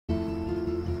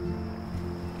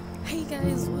Hey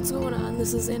guys, what's going on?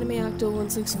 This is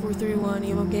AnimeOcto16431,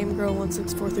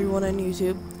 EmoGameGirl16431 on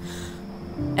YouTube.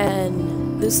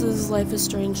 And this is Life is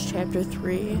Strange Chapter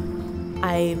 3.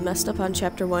 I messed up on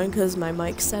Chapter 1 because my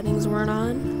mic settings weren't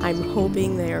on. I'm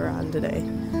hoping they are on today.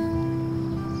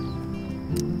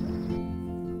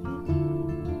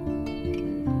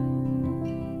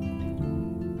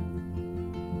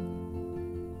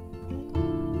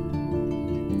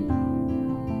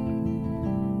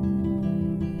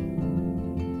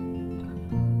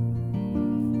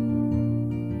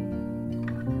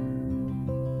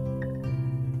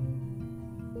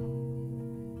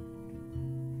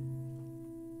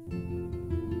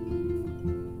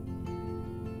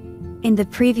 In the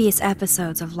previous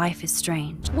episodes of Life is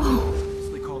Strange. Whoa!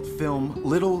 It's called film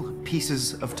Little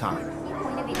Pieces of Time.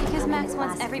 Because Max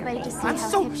wants everybody to see I'm how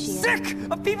so hip she is. sick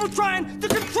of people trying to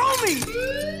control me!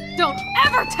 Don't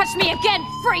ever touch me again,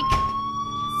 freak!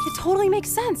 It totally makes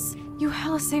sense. You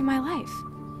hella saved my life.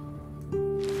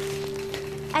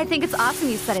 I think it's awesome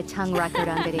you set a tongue record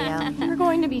on video. You're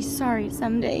going to be sorry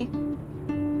someday.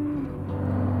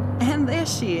 And there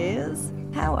she is.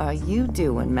 How are you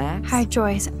doing, Max? Hi,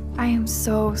 Joyce. I am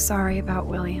so sorry about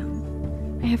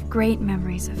William. I have great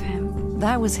memories of him.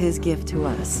 That was his gift to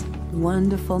us.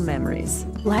 Wonderful memories.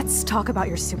 Let's talk about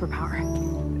your superpower.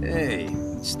 Hey,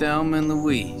 it's Thelma and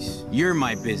Louise. You're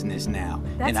my business now.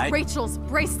 That's Rachel's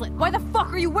bracelet. Why the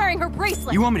fuck are you wearing her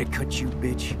bracelet? You want me to cut you,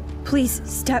 bitch? Please,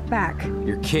 step back.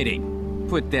 You're kidding.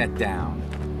 Put that down.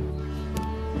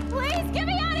 Please, get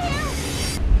me out of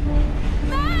here!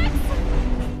 Max!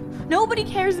 Nobody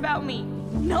cares about me.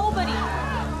 Nobody.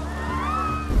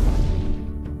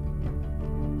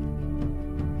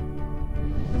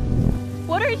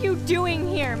 What are you doing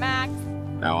here, Max?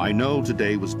 Now, I know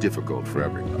today was difficult for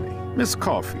everybody. Miss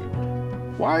Caulfield,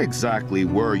 why exactly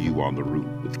were you on the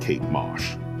route with Kate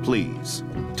Marsh? Please,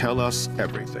 tell us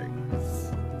everything.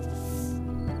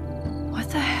 What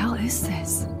the hell is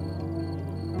this?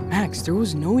 Max, there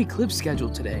was no eclipse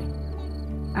scheduled today.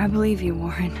 I believe you,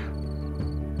 Warren.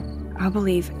 I'll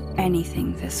believe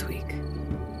anything this week.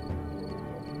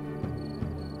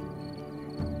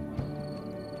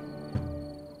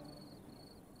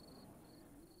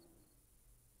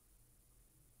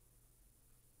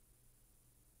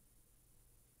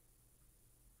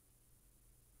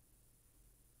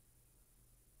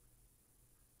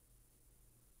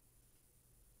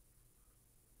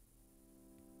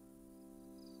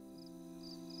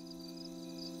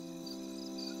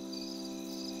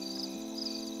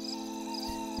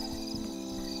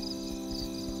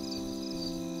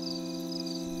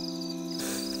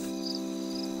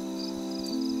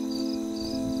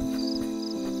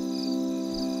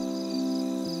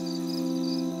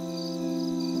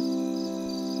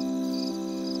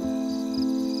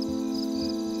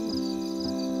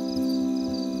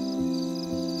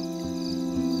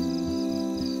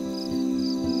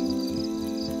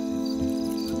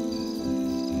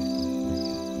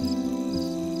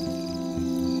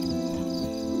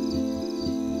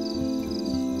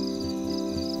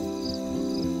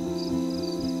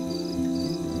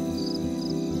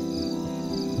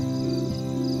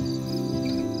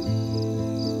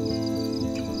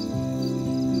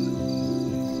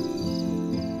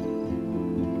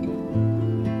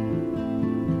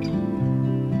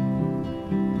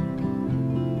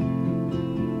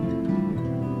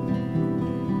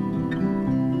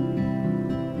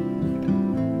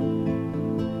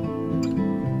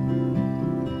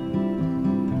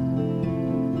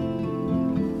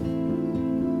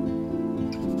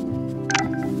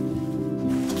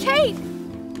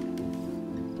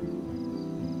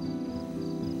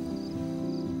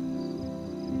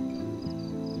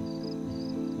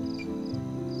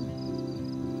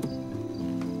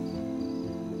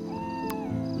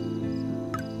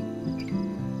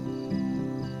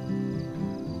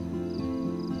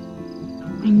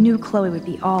 I knew Chloe would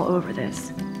be all over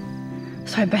this,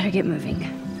 so I better get moving.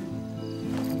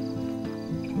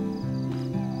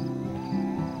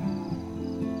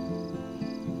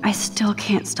 I still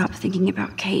can't stop thinking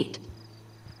about Kate.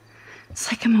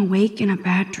 It's like I'm awake in a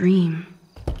bad dream.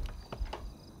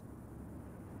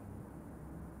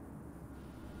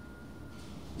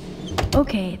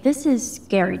 Okay, this is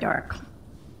scary dark.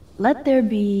 Let there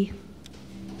be...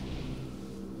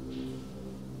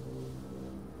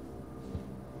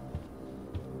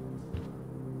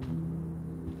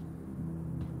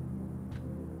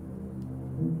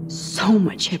 so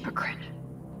much hypocrite.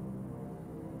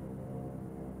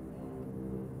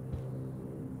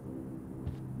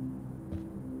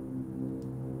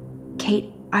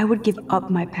 Kate, I would give up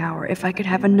my power if I could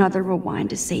have another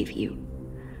rewind to save you.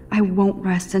 I won't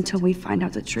rest until we find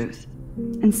out the truth.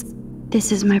 And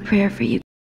this is my prayer for you.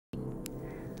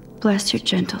 Bless your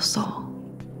gentle soul.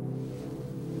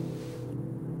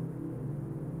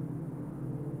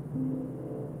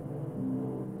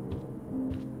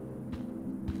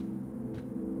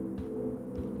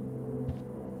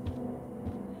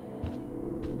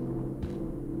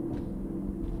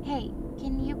 Hey,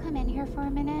 can you come in here for a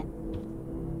minute?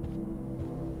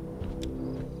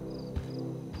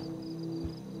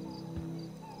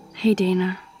 Hey,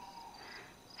 Dana.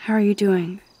 How are you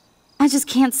doing? I just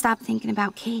can't stop thinking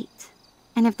about Kate.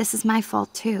 And if this is my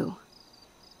fault, too.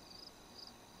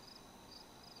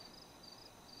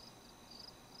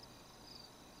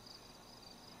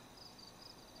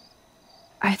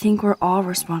 I think we're all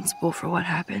responsible for what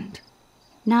happened.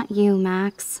 Not you,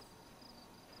 Max.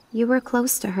 You were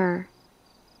close to her.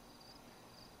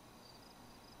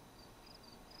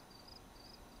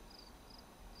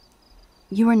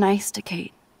 You were nice to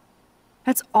Kate.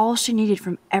 That's all she needed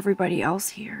from everybody else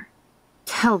here.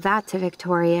 Tell that to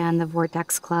Victoria and the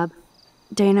Vortex Club.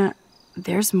 Dana,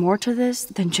 there's more to this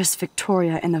than just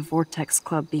Victoria and the Vortex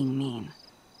Club being mean.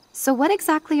 So what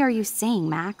exactly are you saying,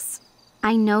 Max?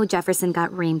 I know Jefferson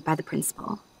got reamed by the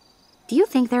principal. Do you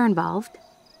think they're involved?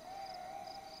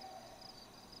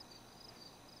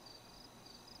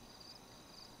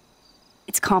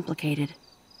 It's complicated.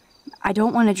 I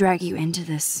don't want to drag you into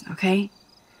this, okay?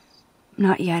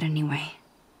 Not yet, anyway.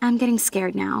 I'm getting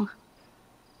scared now.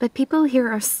 But people here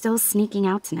are still sneaking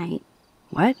out tonight.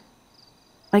 What?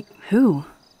 Like who?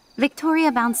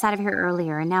 Victoria bounced out of here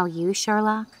earlier, and now you,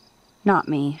 Sherlock? Not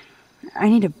me. I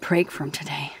need a break from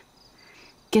today.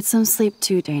 Get some sleep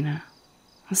too, Dana.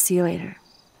 I'll see you later.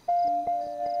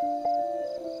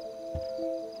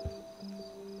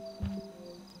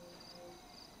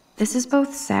 This is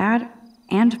both sad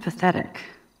and pathetic.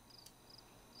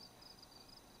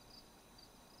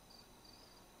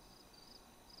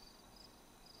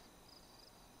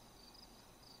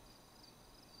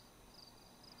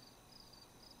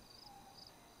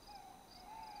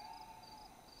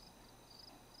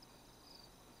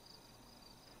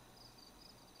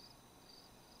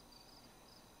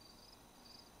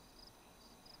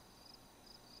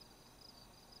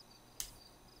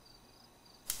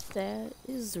 That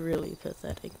is really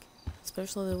pathetic.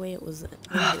 Especially the way it was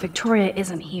Victoria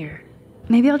isn't here.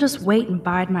 Maybe I'll just wait and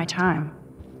bide my time.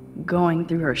 Going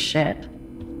through her shit.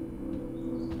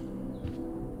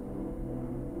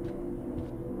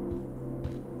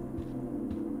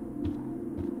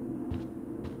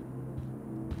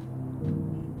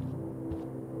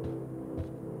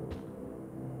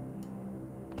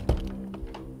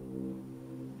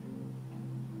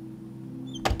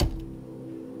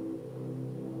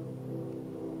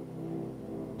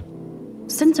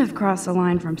 Since I've crossed the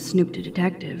line from snoop to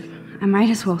detective, I might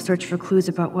as well search for clues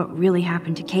about what really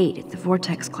happened to Kate at the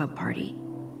Vortex Club party.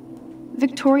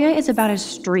 Victoria is about as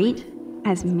straight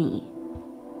as me,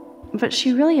 but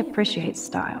she really appreciates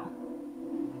style.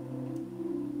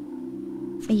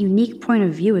 A unique point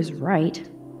of view is right,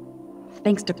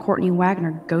 thanks to Courtney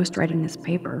Wagner ghostwriting this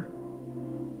paper.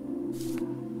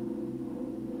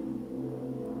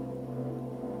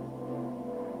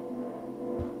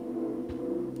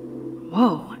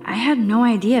 Whoa, I had no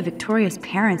idea Victoria's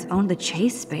parents owned the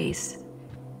Chase space.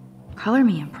 Color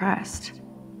me impressed.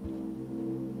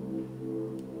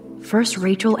 First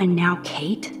Rachel and now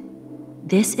Kate?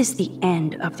 This is the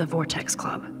end of the Vortex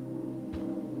Club.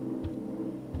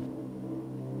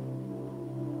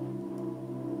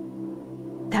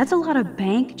 That's a lot of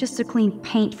bank just to clean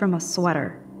paint from a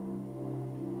sweater.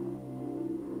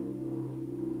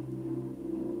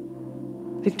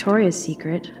 Victoria's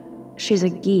secret, she's a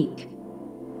geek.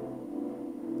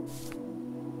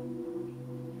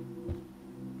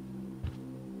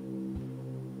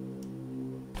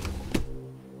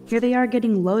 Here they are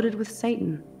getting loaded with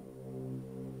Satan.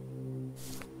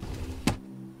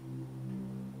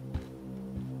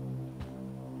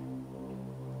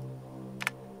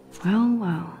 Well,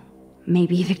 well.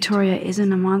 Maybe Victoria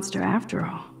isn't a monster after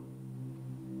all.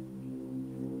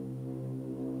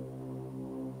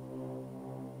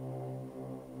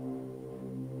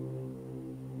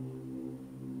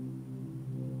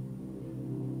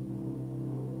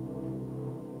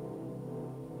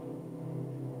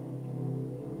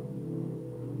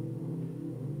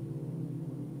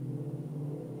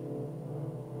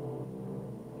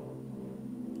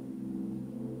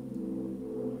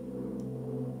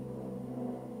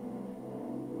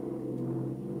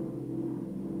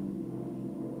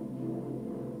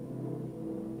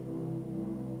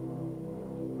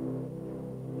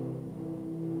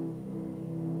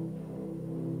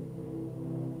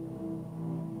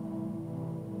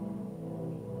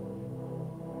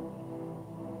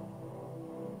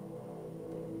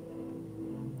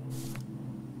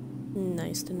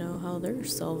 nice to know how they're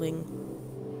solving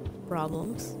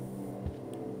problems.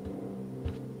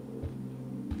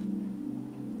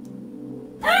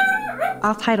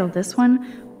 I'll title this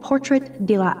one Portrait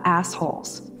de la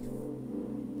Assholes.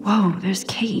 Whoa, there's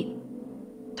Kate.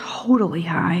 Totally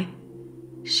high.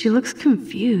 She looks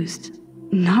confused.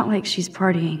 Not like she's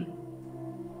partying.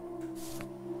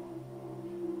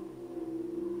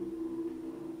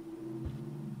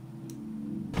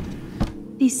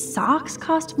 These socks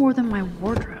cost more than my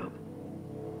wardrobe.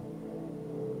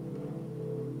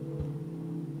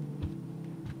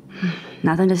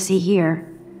 Nothing to see here.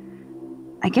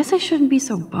 I guess I shouldn't be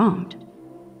so bummed.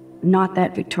 Not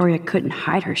that Victoria couldn't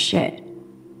hide her shit.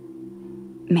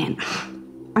 Man,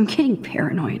 I'm getting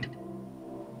paranoid.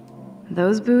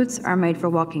 Those boots are made for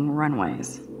walking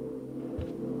runways.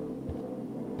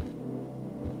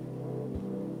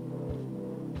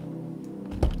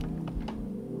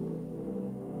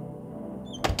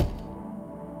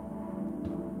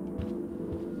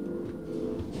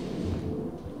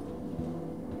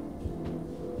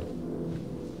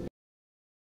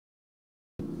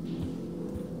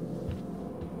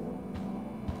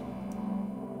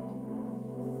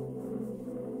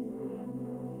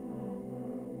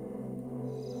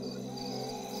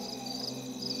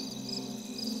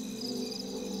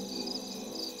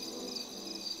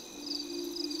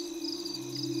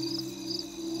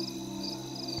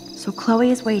 So Chloe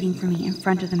is waiting for me in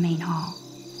front of the main hall.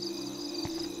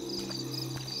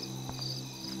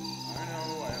 I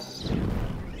know I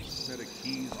have a set of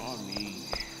keys on me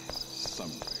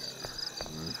somewhere.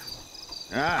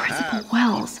 Principal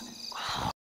Wells.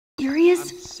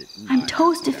 Furious? I'm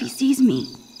toast if he sees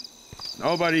me.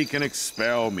 Nobody can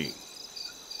expel me.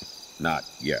 Not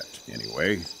yet,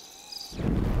 anyway.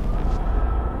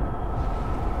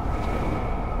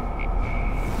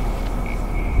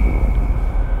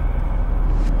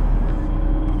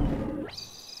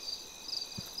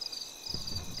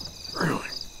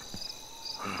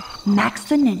 Max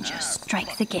the Ninja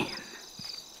strikes again.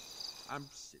 I'm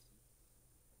sitting.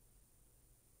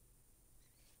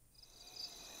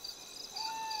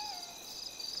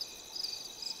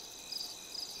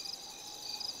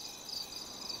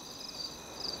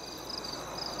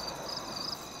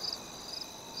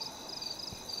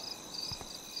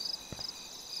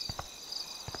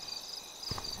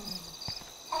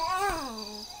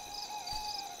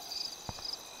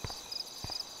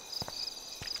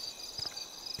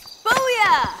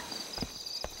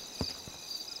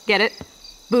 Get it?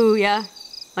 Booyah.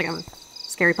 Like I'm a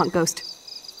scary punk ghost.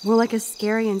 More like a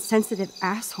scary and sensitive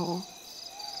asshole.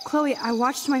 Chloe, I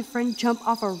watched my friend jump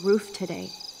off a roof today.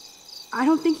 I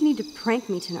don't think you need to prank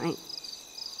me tonight.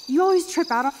 You always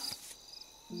trip out on...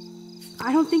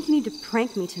 I don't think you need to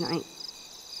prank me tonight.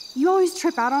 You always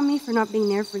trip out on me for not being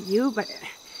there for you, but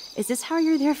is this how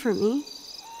you're there for me?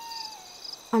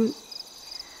 I'm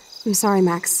sorry,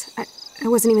 Max. I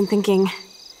wasn't even thinking.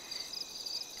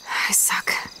 I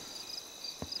suck.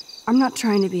 I'm not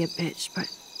trying to be a bitch, but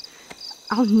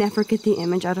I'll never get the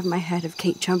image out of my head of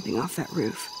Kate jumping off that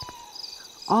roof.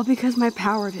 All because my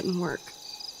power didn't work.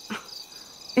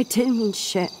 It didn't mean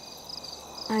shit.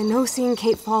 I know seeing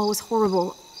Kate fall was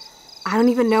horrible. I don't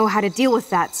even know how to deal with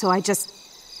that, so I just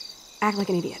act like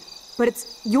an idiot. But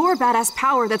it's your badass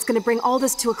power that's gonna bring all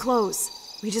this to a close.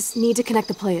 We just need to connect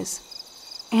the players.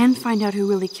 And find out who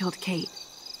really killed Kate.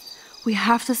 We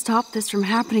have to stop this from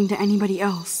happening to anybody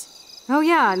else. Oh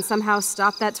yeah, and somehow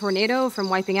stop that tornado from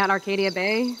wiping out Arcadia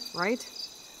Bay, right?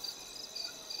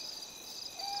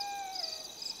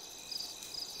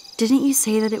 Didn't you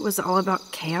say that it was all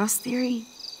about chaos theory?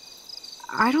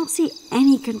 I don't see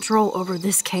any control over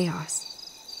this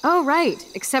chaos. Oh right,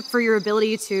 except for your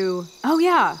ability to, oh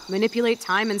yeah, manipulate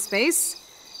time and space.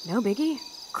 No biggie.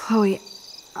 Chloe,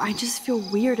 I just feel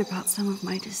weird about some of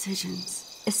my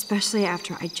decisions. Especially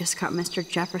after I just got Mr.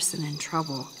 Jefferson in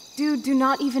trouble. Dude, do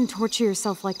not even torture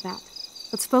yourself like that.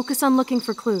 Let's focus on looking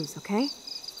for clues, okay?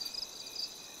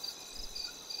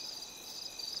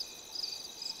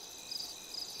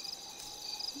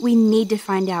 We need to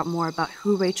find out more about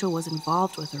who Rachel was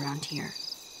involved with around here.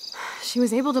 She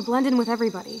was able to blend in with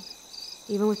everybody,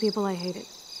 even with people I hated.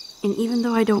 And even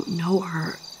though I don't know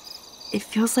her, it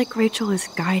feels like Rachel is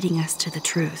guiding us to the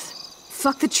truth.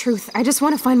 Fuck the truth. I just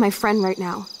want to find my friend right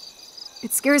now.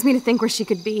 It scares me to think where she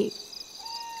could be.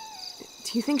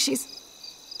 Do you think she's...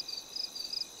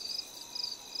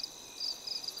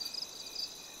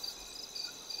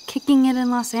 Kicking it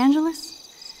in Los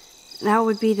Angeles? That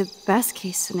would be the best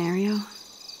case scenario.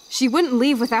 She wouldn't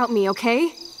leave without me,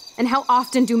 okay? And how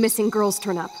often do missing girls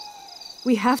turn up?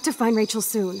 We have to find Rachel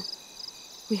soon.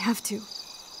 We have to.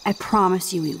 I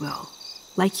promise you we will.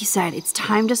 Like you said, it's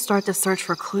time to start the search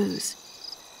for clues.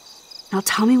 Now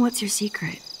tell me what's your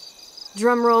secret.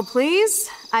 Drum roll, please.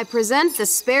 I present the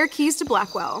spare keys to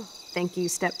Blackwell. Thank you,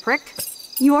 step prick.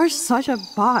 You are such a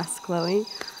boss, Chloe.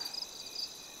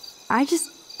 I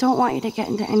just don't want you to get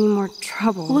into any more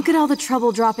trouble. Look at all the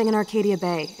trouble dropping in Arcadia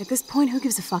Bay. At this point, who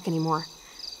gives a fuck anymore?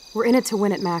 We're in it to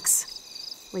win it,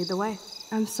 Max. Lead the way.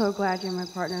 I'm so glad you're my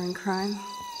partner in crime.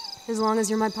 As long as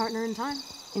you're my partner in time.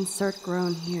 Insert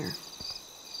groan here.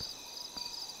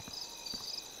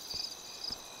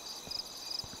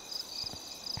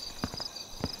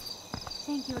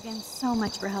 Thank you again so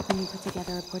much for helping me put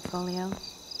together a portfolio.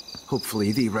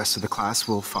 Hopefully the rest of the class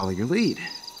will follow your lead.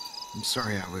 I'm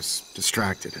sorry I was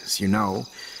distracted. As you know,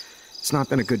 it's not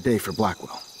been a good day for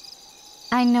Blackwell.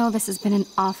 I know this has been an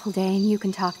awful day, and you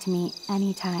can talk to me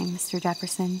anytime, Mr.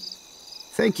 Jefferson.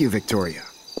 Thank you, Victoria.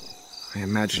 I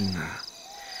imagine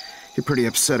you're pretty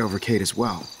upset over Kate as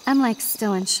well. I'm like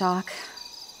still in shock.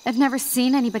 I've never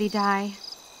seen anybody die.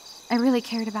 I really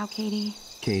cared about Katie.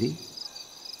 Katie?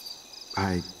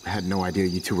 I had no idea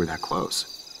you two were that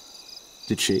close.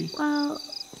 Did she? Well,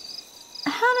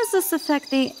 how does this affect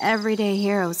the Everyday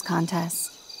Heroes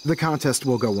contest? The contest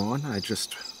will go on. I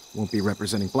just won't be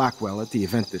representing Blackwell at the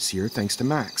event this year, thanks to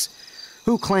Max,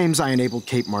 who claims I enabled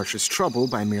Kate Marsh's trouble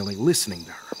by merely listening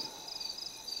to her.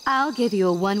 I'll give you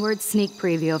a one-word sneak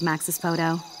preview of Max's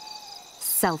photo.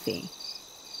 Selfie.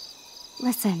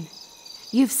 Listen,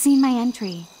 you've seen my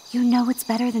entry. You know it's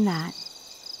better than that.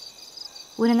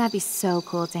 Wouldn't that be so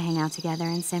cool to hang out together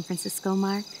in San Francisco,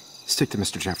 Mark? Stick to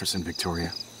Mr. Jefferson,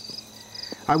 Victoria.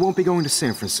 I won't be going to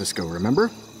San Francisco,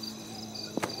 remember?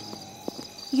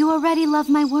 You already love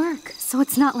my work, so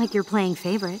it's not like you're playing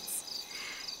favorites.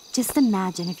 Just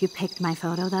imagine if you picked my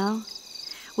photo, though.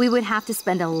 We would have to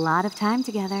spend a lot of time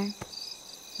together.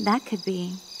 That could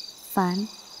be fun,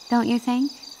 don't you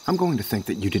think? I'm going to think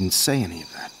that you didn't say any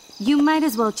of that. You might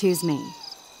as well choose me.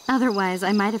 Otherwise,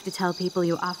 I might have to tell people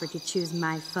you offered to choose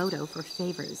my photo for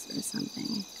favors or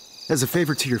something. As a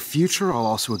favor to your future, I'll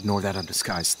also ignore that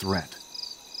undisguised threat.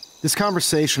 This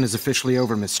conversation is officially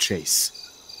over, Miss Chase.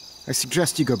 I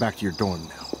suggest you go back to your dorm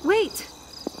now. Wait!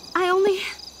 I only...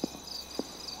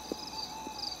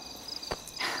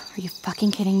 Are you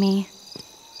fucking kidding me?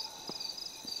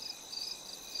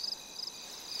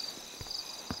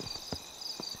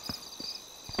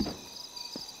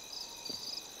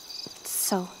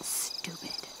 So stupid.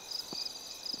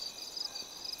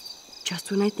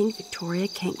 Just when I think Victoria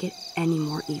can't get any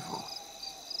more evil.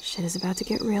 Shit is about to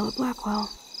get real at Blackwell.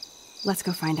 Let's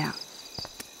go find out.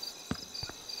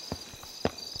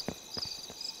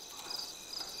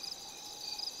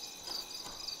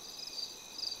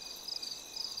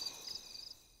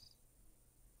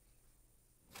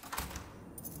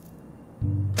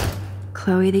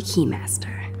 Chloe the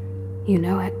Keymaster. You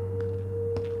know it.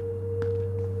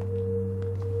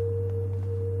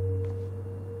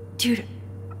 Dude,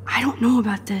 I don't know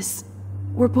about this.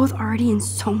 We're both already in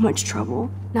so much trouble.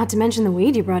 Not to mention the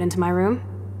weed you brought into my room.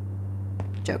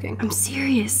 Joking. I'm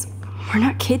serious. We're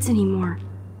not kids anymore.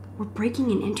 We're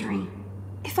breaking and entering.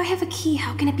 If I have a key,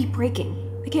 how can it be breaking?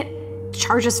 I get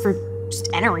charges for just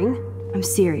entering. I'm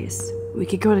serious. We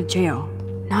could go to jail.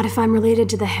 Not if I'm related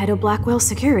to the head of Blackwell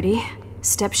Security.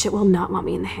 Stepshit will not want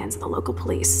me in the hands of the local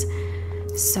police.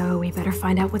 So we better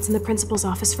find out what's in the principal's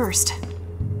office first.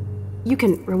 You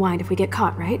can rewind if we get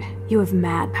caught, right? You have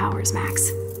mad powers, Max.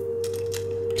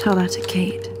 Tell that to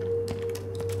Kate.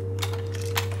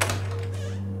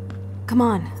 Come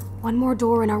on. One more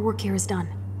door and our work here is done.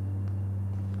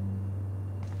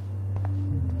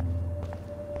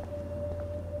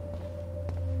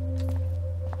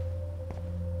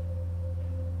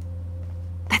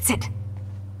 That's it.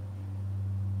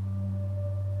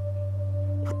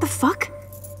 What the fuck?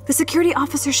 The security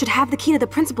officer should have the key to the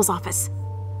principal's office.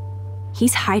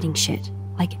 He's hiding shit,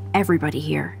 like everybody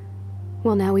here.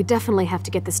 Well, now we definitely have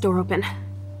to get this door open.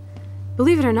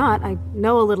 Believe it or not, I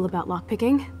know a little about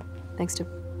lockpicking, thanks to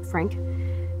Frank.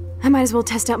 I might as well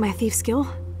test out my thief skill.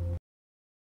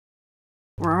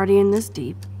 We're already in this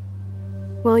deep.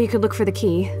 Well, you could look for the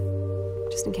key,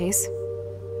 just in case.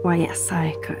 Why, yes,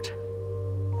 I could.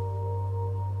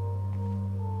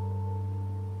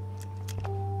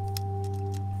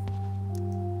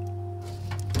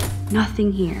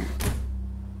 Nothing here.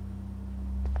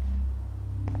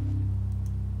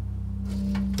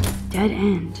 Dead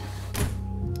end.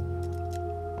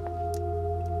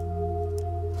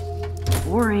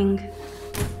 Boring.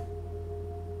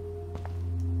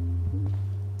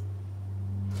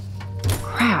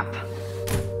 Crap.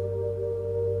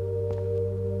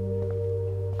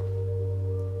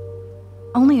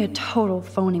 Only a total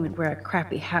phony would wear a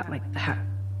crappy hat like that.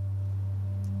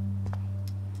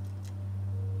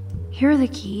 Here are the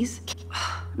keys.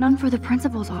 None for the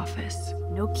principal's office.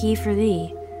 No key for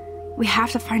thee. We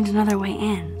have to find another way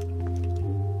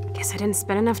in. Guess I didn't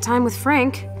spend enough time with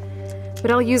Frank.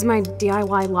 But I'll use my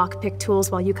DIY lockpick tools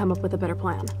while you come up with a better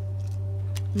plan.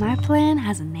 My plan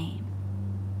has a name.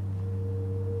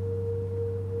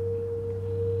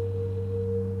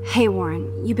 Hey,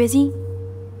 Warren, you busy?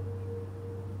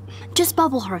 Just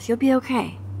bubble hearth, you'll be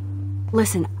okay.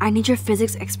 Listen, I need your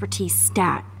physics expertise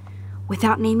stat.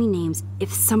 Without naming names,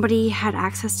 if somebody had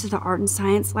access to the art and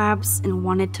science labs and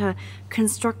wanted to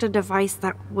construct a device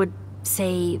that would,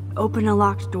 say, open a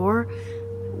locked door,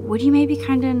 would you maybe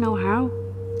kinda know how?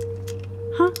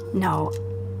 Huh? No,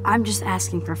 I'm just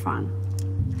asking for fun.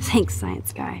 Thanks,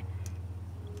 science guy.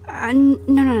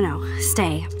 No.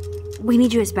 Stay. We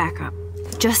need you as backup.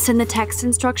 Just send the text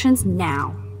instructions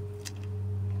now.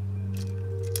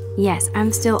 Yes,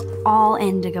 I'm still all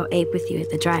in to go ape with you at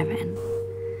the drive-in.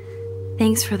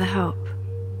 Thanks for the help.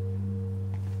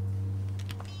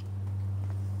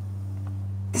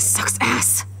 This sucks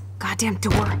ass. Goddamn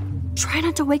door. Try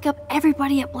not to wake up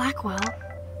everybody at Blackwell.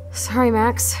 Sorry,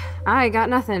 Max. I got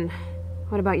nothing.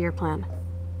 What about your plan?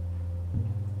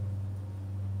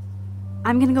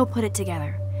 I'm gonna go put it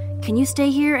together. Can you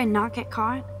stay here and not get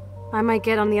caught? I might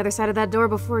get on the other side of that door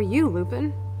before you,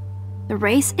 Lupin. The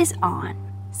race is on.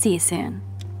 See you soon.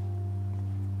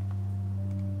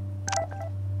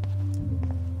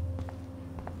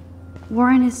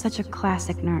 Warren is such a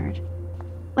classic nerd.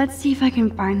 Let's see if I can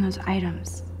find those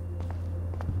items.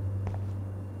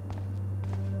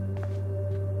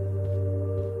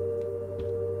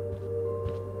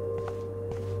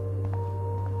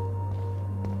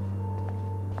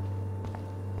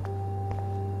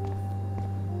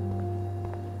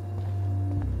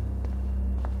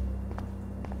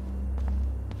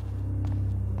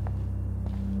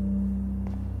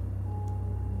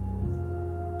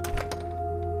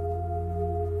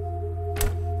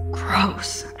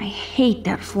 Gross. I hate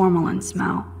that formalin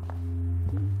smell.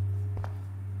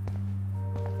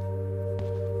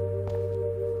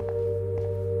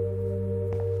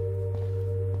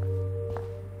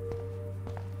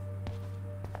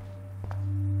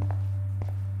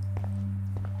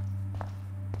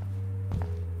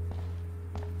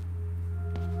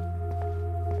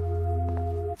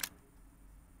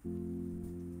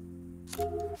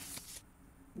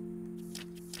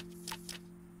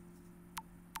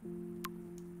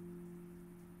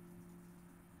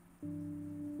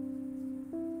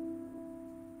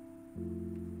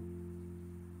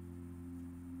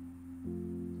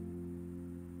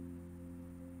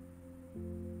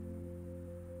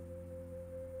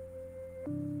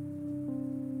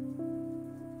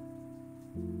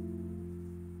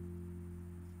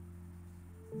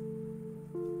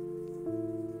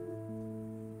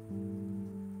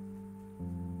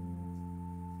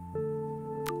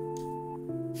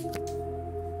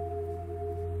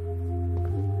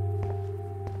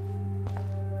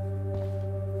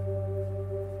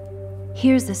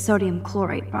 Here's the sodium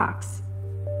chlorate box.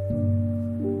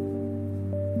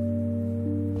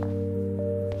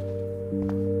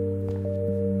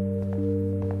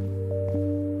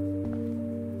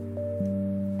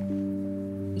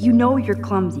 You know you're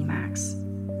clumsy, Max.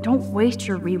 Don't waste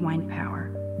your rewind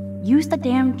power. Use the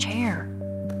damn chair.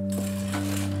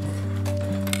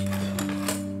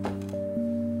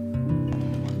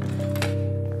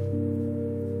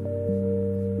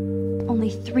 Only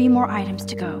 3 more items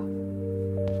to go.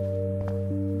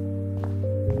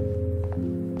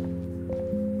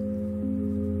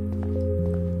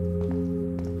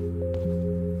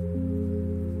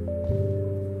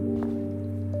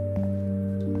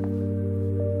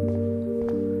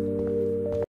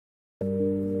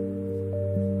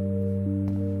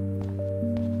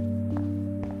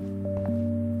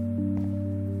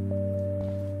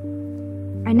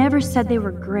 I never said they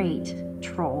were great,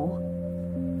 troll.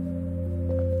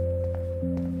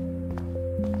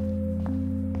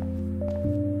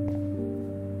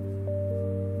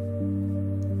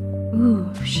 Ooh,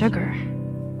 sugar.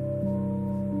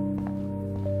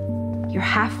 You're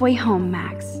halfway home,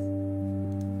 Max.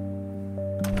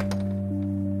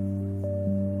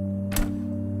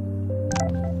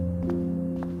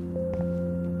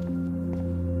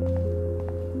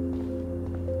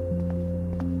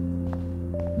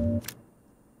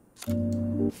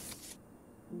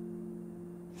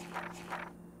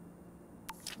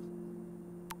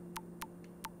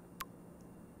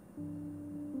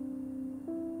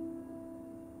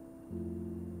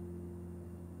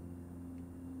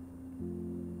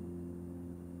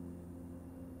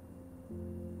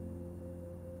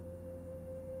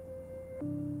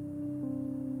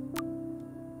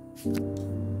 It's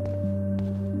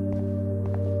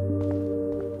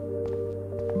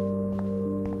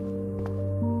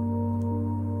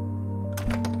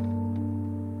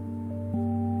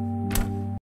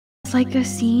like a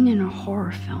scene in a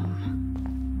horror film.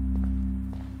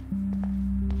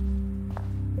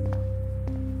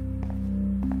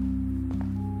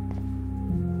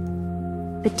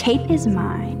 The tape is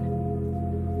mine.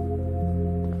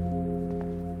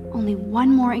 Only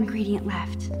one more ingredient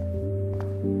left.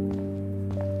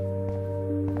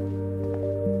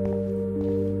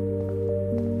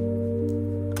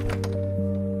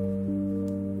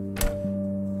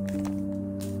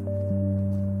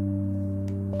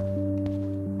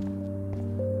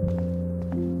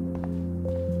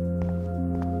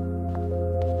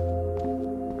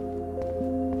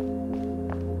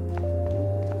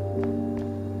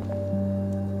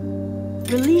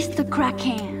 Release the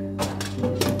Kraken.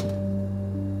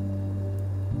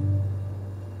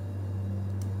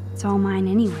 It's all mine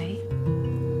anyway.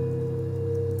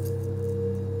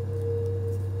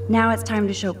 Now it's time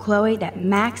to show Chloe that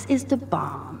Max is the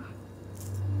bomb.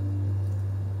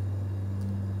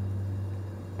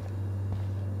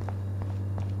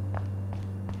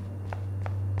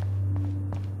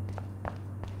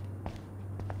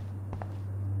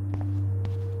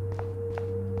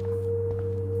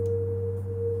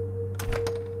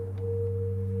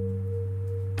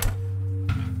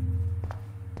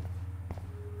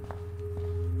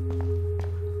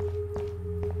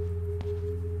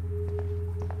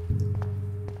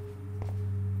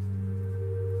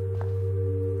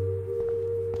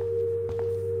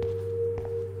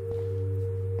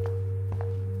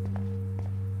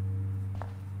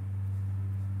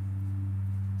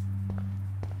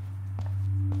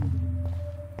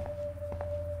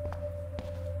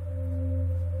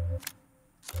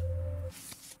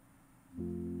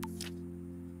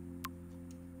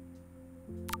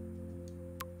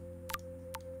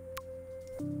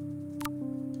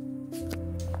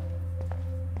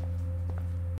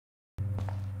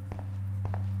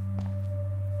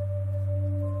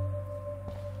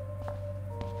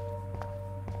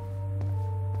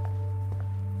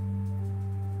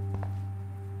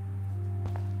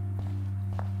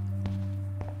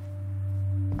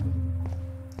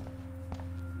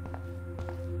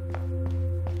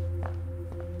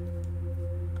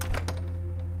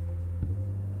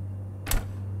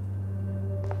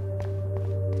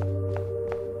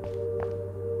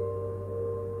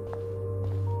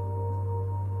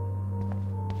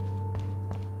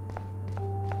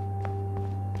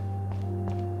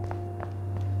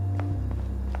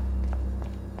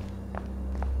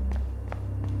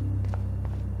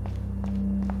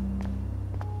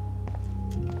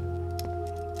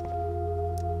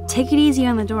 Take it easy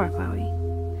on the door, Chloe.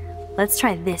 Let's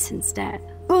try this instead.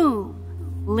 Boom!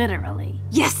 Literally.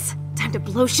 Yes! Time to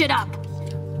blow shit up!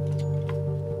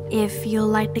 If you'll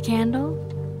light the candle.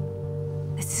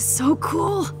 This is so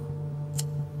cool!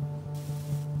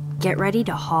 Get ready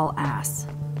to haul ass.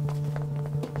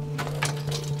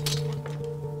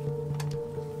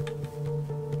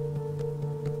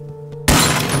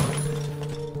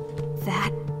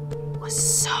 That was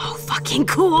so fucking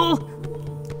cool!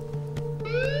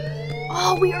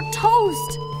 Oh, we are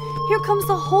toast! Here comes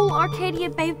the whole Arcadia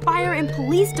Bay Fire and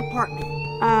Police Department.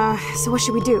 So what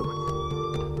should we do?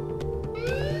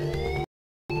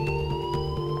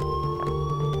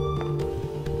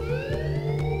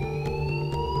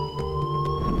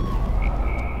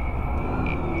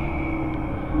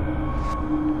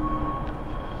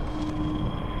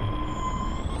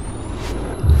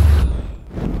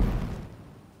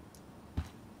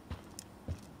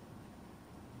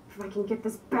 If I can get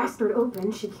this bastard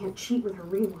open, she can't cheat with her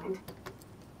rewind.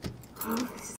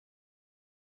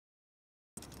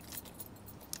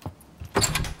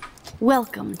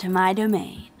 Welcome to my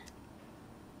domain.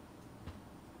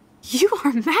 You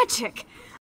are magic!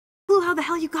 I don't know how the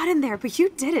hell you got in there, but you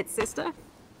did it, sister.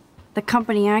 The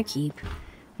company I keep.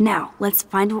 Now, let's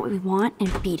find what we want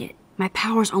and beat it. My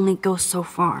powers only go so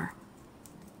far.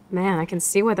 Man, I can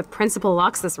see why the principal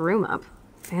locks this room up.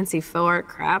 Fancy faux art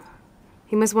crap.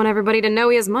 He must want everybody to know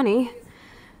he has money,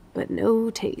 but no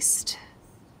taste.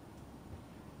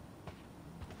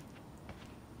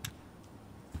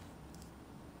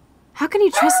 How can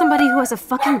you trust somebody who has a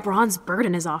fucking bronze bird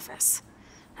in his office?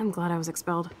 I'm glad I was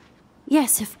expelled.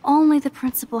 Yes, if only the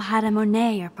principal had a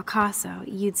Monet or Picasso,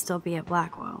 you'd still be at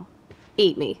Blackwell.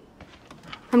 Eat me.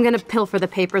 I'm gonna pilfer the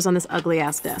papers on this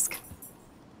ugly-ass desk.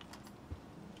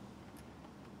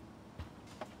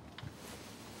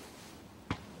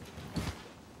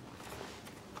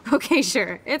 Okay,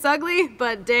 sure. It's ugly,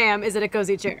 but damn, is it a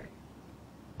cozy chair.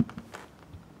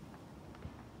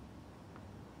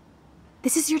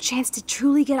 chance to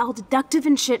truly get all deductive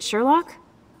and shit, Sherlock?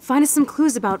 Find us some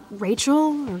clues about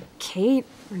Rachel, or Kate,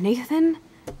 or Nathan?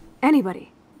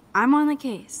 Anybody. I'm on the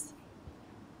case.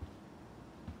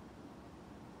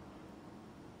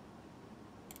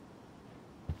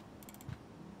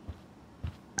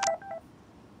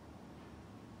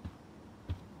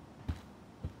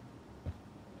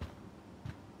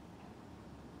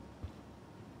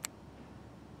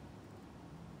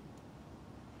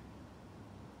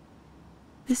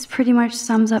 This pretty much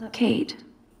sums up Kate.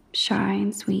 Shy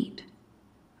and sweet.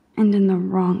 And in the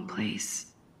wrong place.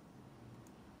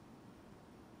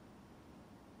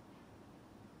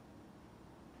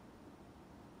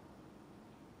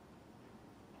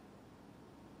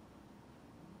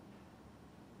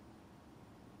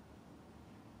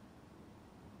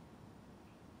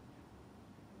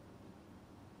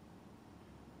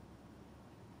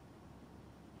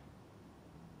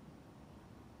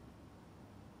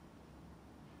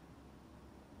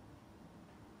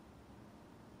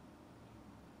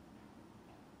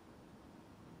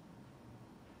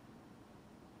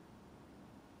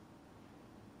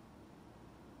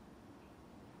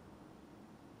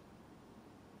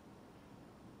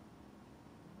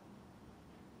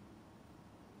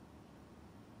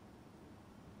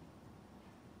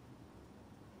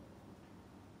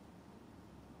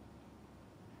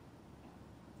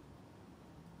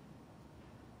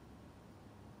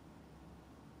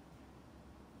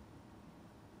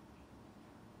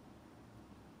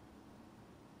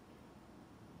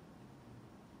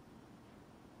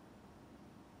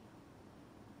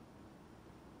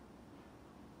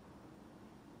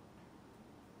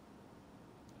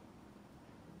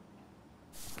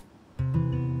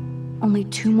 Only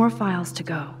 2 more files to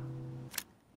go.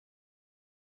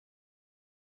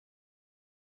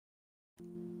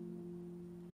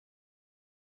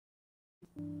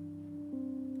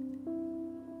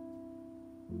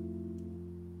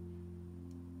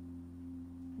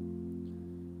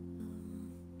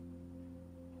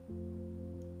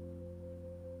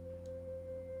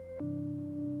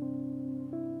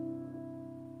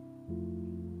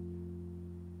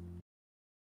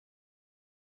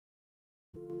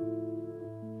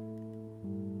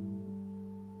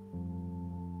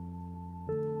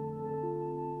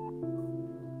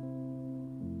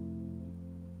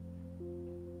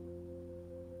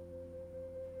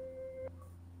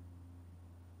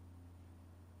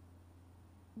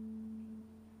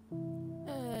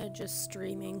 Just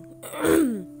streaming.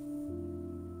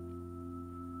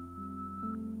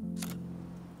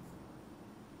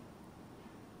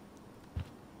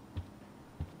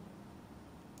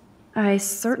 I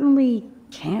certainly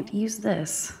can't use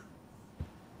this.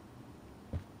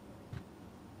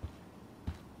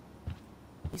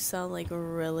 You sound like a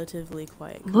relatively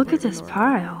quiet. Look at this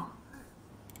pile.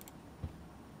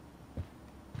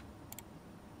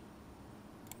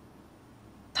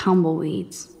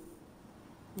 Tumbleweeds.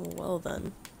 Well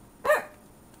then.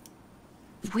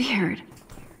 Weird.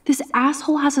 This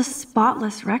asshole has a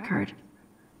spotless record.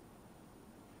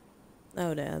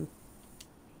 Oh damn.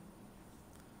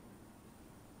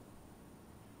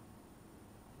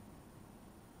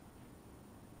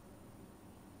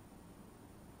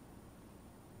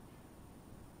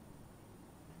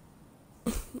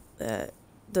 That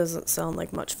doesn't sound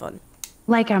like much fun.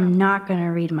 Like I'm not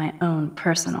gonna read my own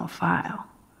personal file.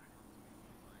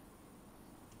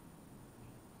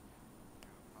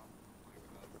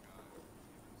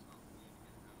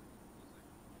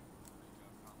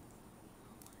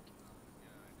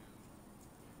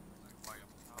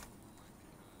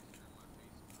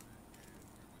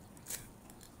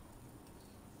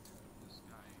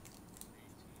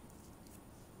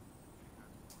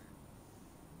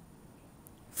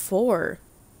 Four.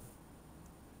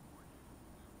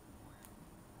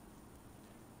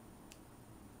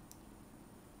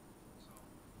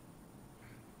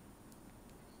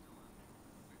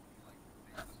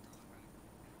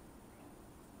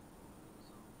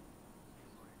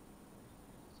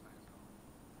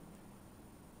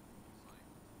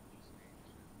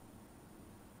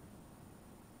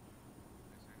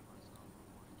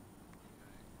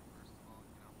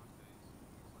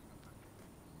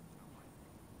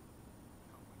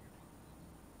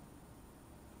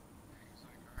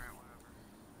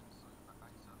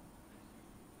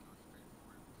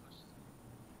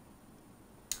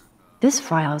 This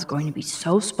file is going to be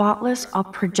so spotless, I'll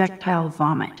projectile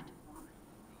vomit.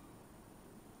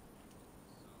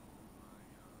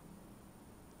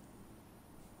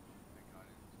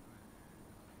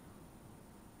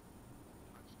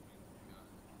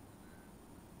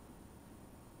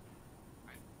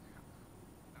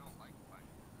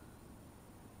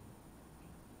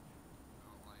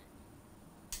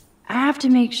 have to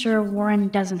make sure Warren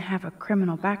doesn't have a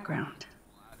criminal background.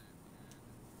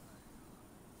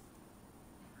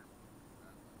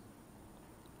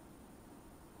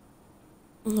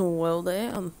 Well,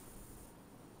 damn.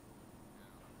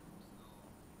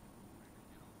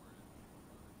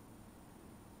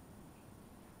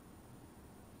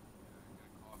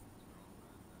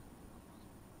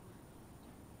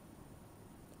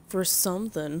 For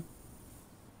something.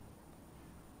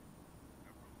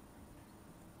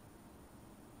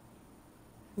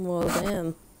 Well,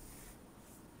 damn.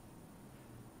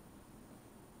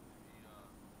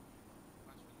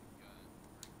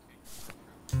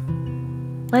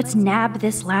 Let's nab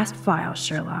this last file,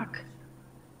 Sherlock.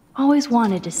 Always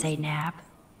wanted to say nab.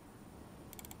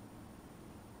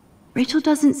 Rachel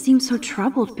doesn't seem so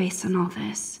troubled based on all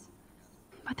this.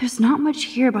 But there's not much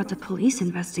here about the police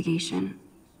investigation.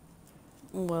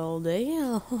 Well,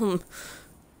 damn.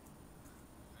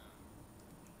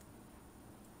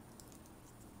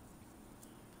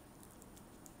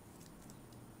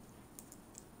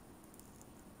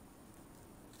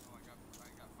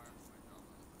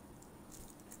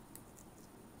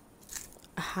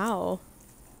 How?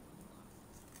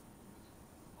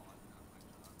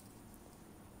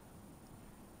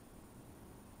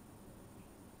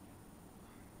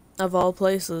 Of all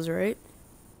places, right?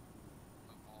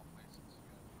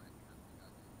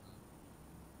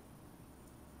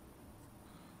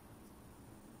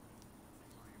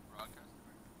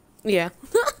 Yeah.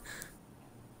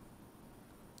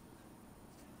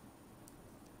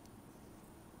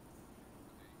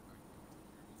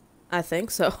 I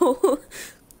think so.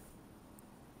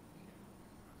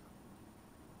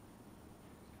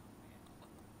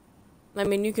 I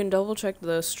mean, you can double check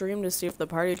the stream to see if the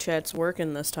party chat's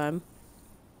working this time.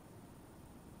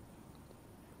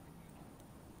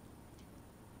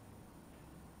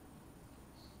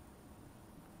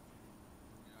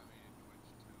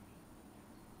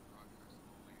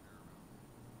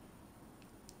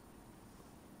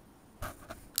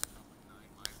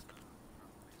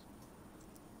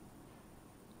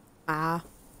 Ah.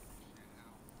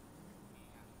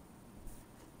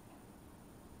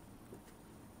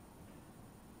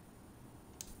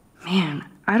 Man,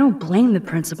 I don't blame the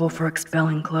principal for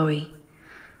expelling Chloe.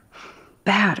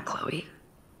 Bad Chloe.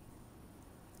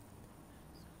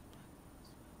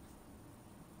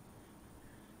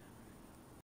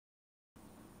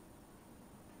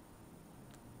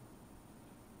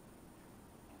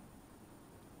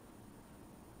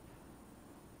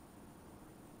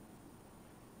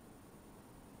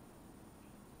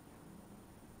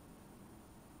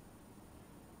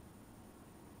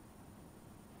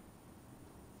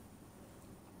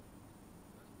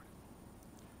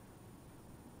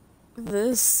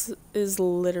 This is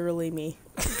literally me.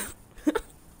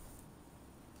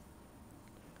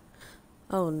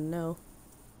 Oh no.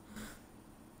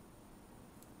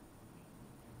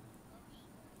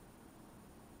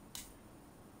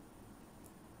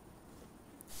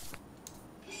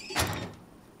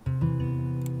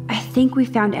 I think we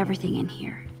found everything in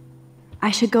here.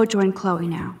 I should go join Chloe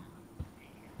now.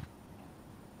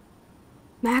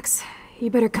 Max,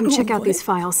 you better come check out these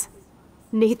files.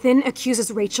 Nathan accuses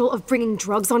Rachel of bringing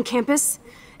drugs on campus,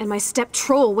 and my step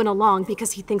troll went along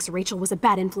because he thinks Rachel was a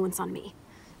bad influence on me.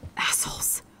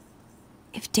 Assholes.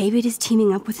 If David is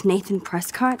teaming up with Nathan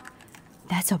Prescott,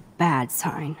 that's a bad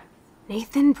sign.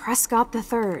 Nathan Prescott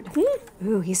III.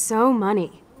 Ooh, he's so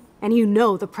money. And you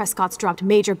know the Prescotts dropped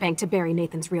major bank to bury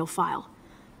Nathan's real file.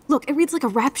 Look, it reads like a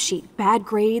rap sheet. Bad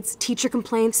grades, teacher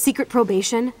complaints, secret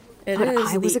probation. It but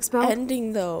is I was the expelled.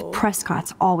 ending, though.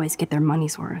 Prescotts always get their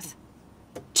money's worth.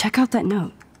 Check out that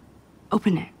note.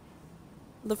 Open it.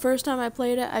 The first time I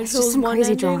played it, I It's chose just some one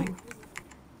crazy ending. drawing.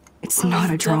 It's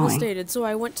not a drawing. Devastated, so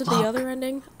I went to the Look. other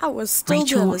ending. I was still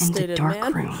Rachel in the devastated, dark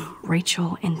man. room.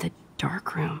 Rachel in the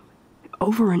dark room.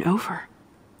 Over and over.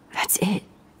 That's it.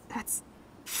 That's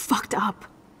fucked up.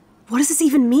 What does this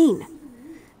even mean?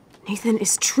 Nathan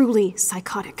is truly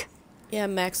psychotic. Yeah,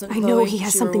 Max and I know Chloe, he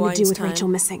has she something to do rewinds with time. Rachel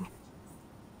missing.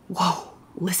 Whoa,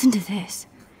 listen to this.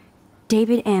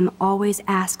 David M. always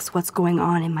asks what's going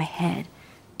on in my head.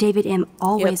 David M.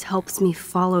 always helps me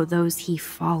follow those he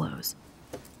follows.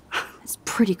 It's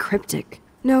pretty cryptic.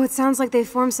 No, it sounds like they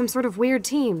formed some sort of weird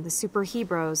team, the Super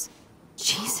Hebrews.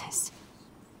 Jesus.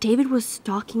 David was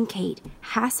stalking Kate,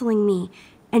 hassling me,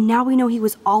 and now we know he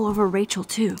was all over Rachel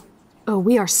too. Oh,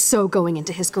 we are so going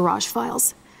into his garage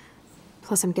files.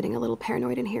 Plus, I'm getting a little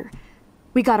paranoid in here.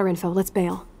 We got our info, let's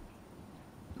bail.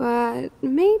 But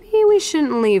maybe we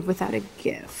shouldn't leave without a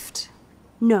gift.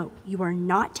 No, you are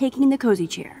not taking the cozy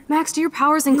chair. Max, do your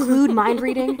powers include mind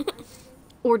reading?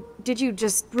 Or did you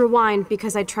just rewind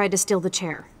because I tried to steal the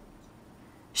chair?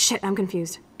 Shit, I'm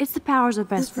confused. It's the powers of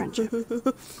best friendship.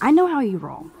 I know how you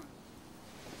roll.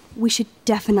 We should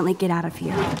definitely get out of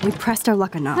here. We pressed our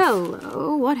luck enough.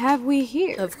 Hello, what have we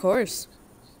here? Of course.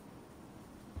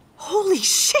 Holy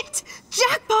shit!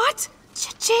 Jackpot!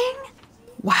 Cha-ching!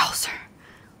 Wowzer.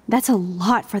 That's a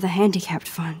lot for the handicapped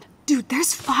fund. Dude,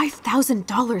 there's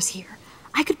 $5,000 here.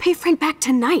 I could pay Frank back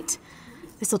tonight.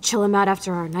 This'll chill him out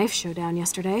after our knife showdown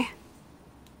yesterday.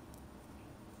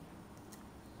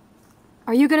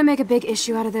 Are you gonna make a big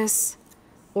issue out of this?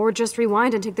 Or just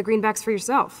rewind and take the greenbacks for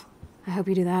yourself? I hope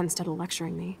you do that instead of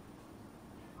lecturing me.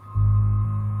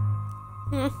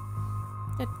 God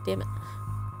damn it.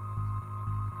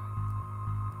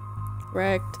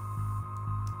 Wrecked.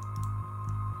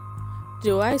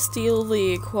 Do I steal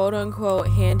the quote-unquote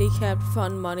handicapped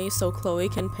fund money so Chloe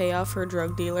can pay off her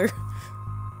drug dealer?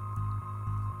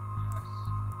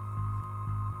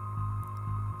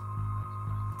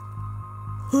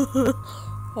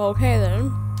 Okay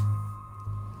then.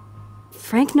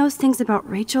 Frank knows things about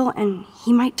Rachel, and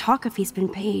he might talk if he's been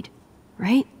paid,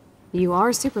 right? You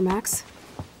are Supermax.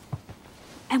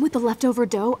 And with the leftover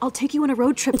dough, I'll take you on a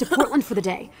road trip to Portland for the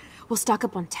day. We'll stock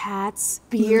up on tats,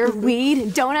 beer, weed,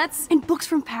 and donuts. And books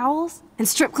from Powell's? And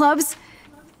strip clubs.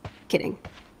 Kidding.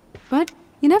 But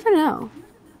you never know.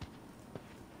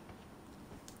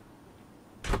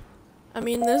 I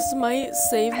mean, this might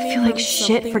save me I feel like from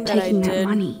shit for something that I taking that did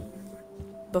money.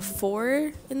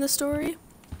 before in the story.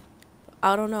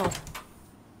 I don't know.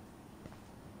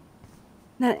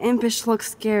 That impish look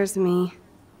scares me.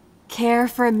 Care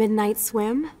for a midnight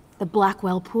swim? The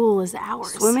Blackwell pool is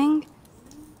ours. Swimming?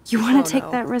 You want to Oh, take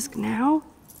no. that risk now?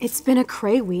 It's been a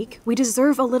cray week. We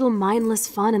deserve a little mindless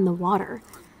fun in the water.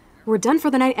 We're done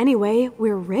for the night anyway.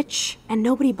 We're rich, and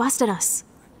nobody busted us.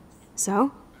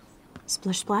 So,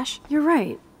 splish splash? You're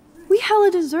right. We hella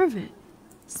deserve it.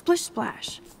 Splish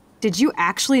splash. Did you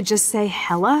actually just say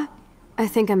hella? I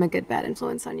think I'm a good bad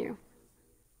influence on you.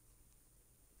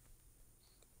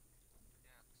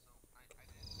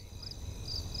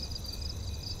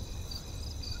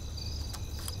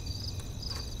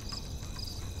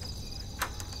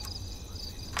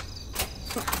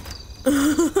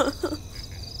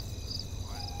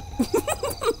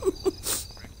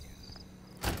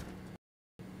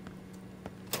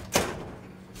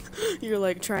 You're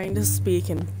like trying to speak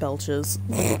in belches.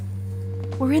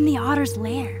 We're in the otter's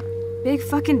lair. Big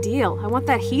fucking deal. I want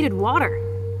that heated water.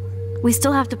 We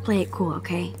still have to play it cool,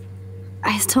 okay?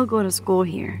 I still go to school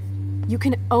here. You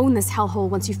can own this hellhole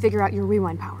once you figure out your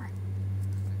rewind power.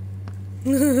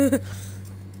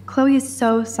 Chloe is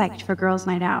so psyched for girls'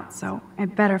 night out, so I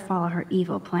better follow her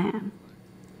evil plan.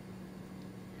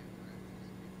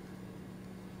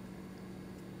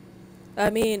 I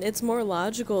mean, it's more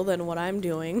logical than what I'm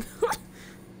doing.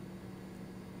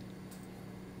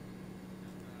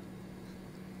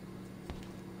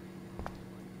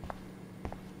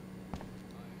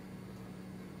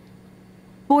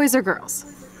 Boys or girls?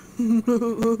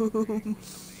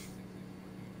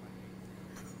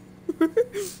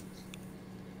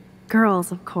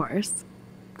 Girls, of course.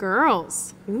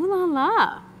 Girls? Ooh la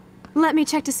la. Let me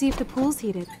check to see if the pool's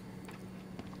heated.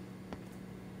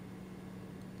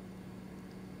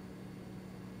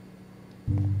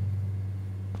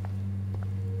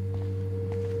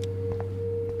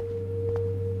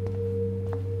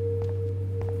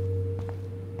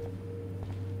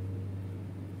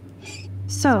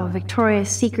 So, Victoria's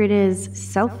secret is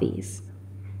selfies.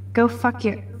 Go fuck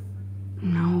your...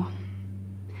 No.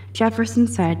 Jefferson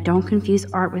said, don't confuse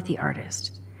art with the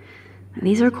artist.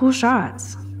 These are cool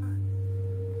shots.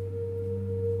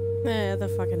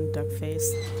 The fucking duck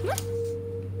face.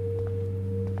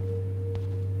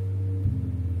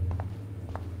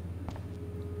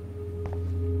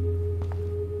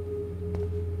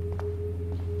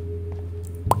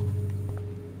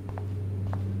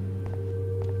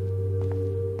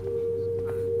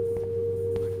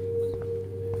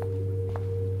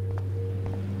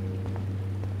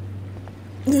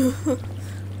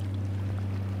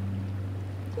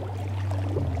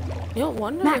 You don't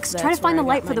wonder Max, if try to that's find where the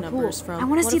I light got for my the pool. numbers from. I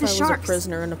wanna What see if the I was sharks. a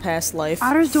prisoner in a past life?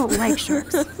 Otters don't like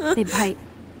sharks. They bite.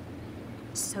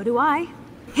 So do I.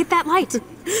 Hit that light.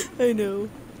 I know.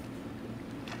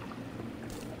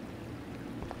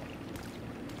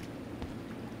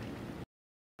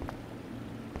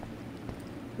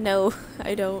 No,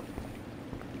 I don't.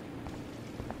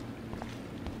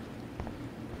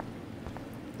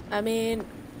 I mean,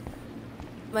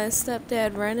 my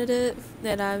stepdad rented it,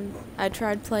 and I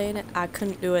tried playing it. I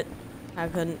couldn't do it. I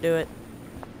couldn't do it.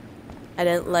 I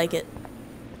didn't like it.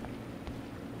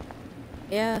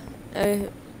 Yeah,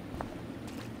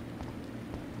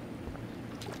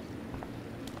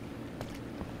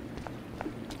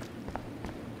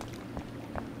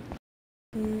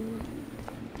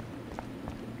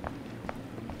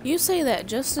 You say that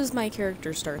just as my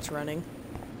character starts running.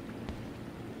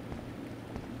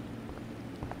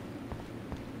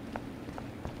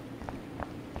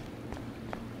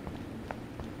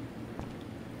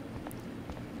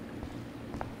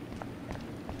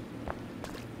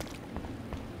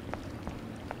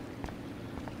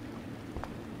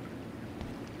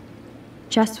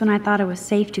 Just when I thought it was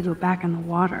safe to go back in the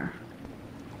water.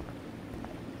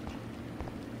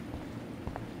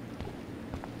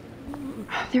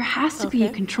 There has to be a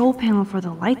control panel for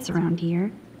the lights around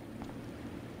here.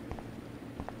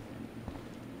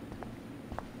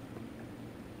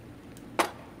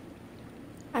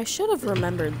 I should have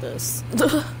remembered this.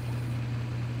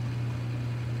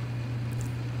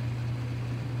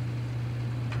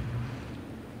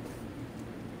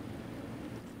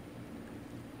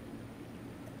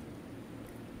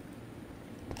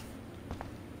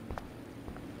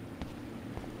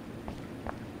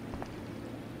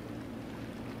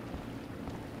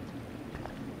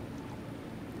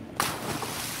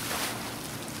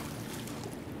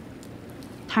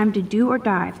 Time to do or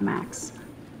dive, Max.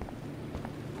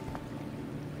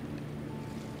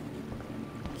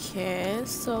 Okay,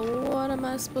 so what am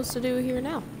I supposed to do here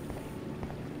now?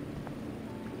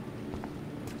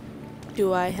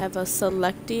 Do I have a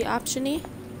selecty option-y?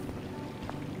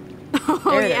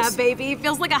 Oh yeah, baby.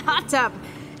 Feels like a hot tub.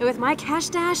 And with my cash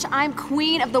dash, I'm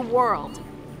queen of the world.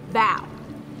 Bow.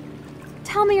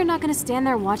 Tell me you're not gonna stand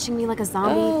there watching me like a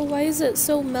zombie. Oh, why is it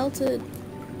so melted?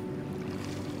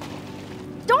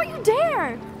 Don't you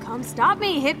dare! Come stop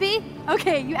me, hippie!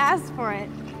 Okay, you asked for it.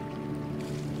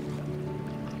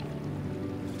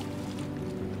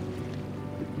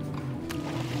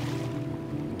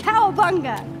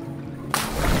 Cowabunga!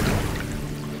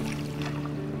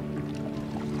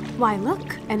 Why,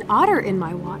 look, an otter in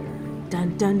my water.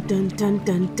 Dun dun dun dun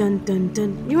dun dun dun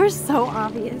dun. You are so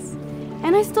obvious.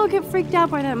 And I still get freaked out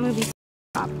by that movie.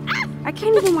 I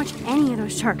can't even watch any of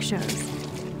those shark shows.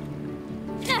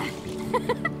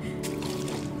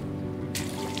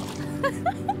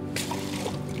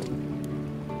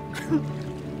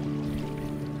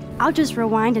 I'll just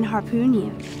rewind and harpoon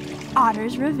you.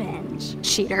 Otter's revenge.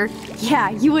 Cheater. Yeah,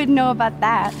 you wouldn't know about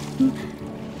that.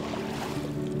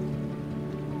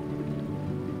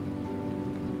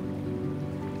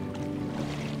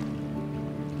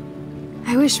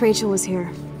 I wish Rachel was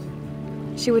here.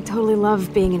 She would totally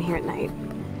love being in here at night.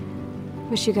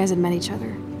 Wish you guys had met each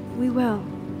other. We will.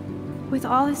 With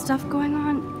all this stuff going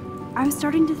on, I'm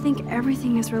starting to think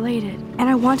everything is related. And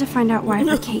I want to find out why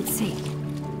for Kate's sake.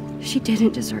 She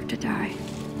didn't deserve to die.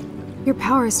 Your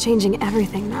power is changing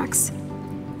everything, Max.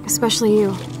 Especially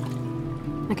you.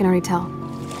 I can already tell.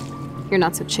 You're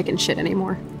not so chicken shit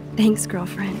anymore. Thanks,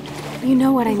 girlfriend. You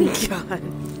know what I mean. God.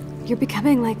 You're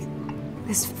becoming like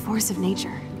this force of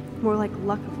nature. More like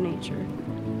luck of nature.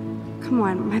 Come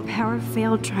on, my power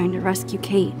failed trying to rescue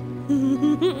Kate.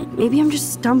 Maybe I'm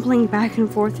just stumbling back and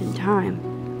forth in time.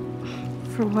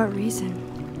 For what reason?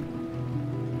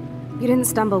 You didn't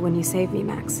stumble when you saved me,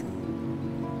 Max.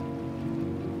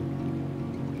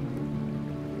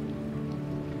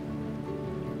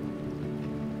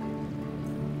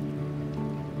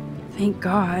 Thank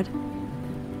God.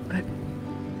 But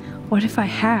what if I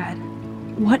had?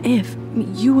 What if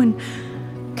you and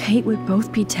Kate would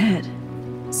both be dead?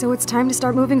 So it's time to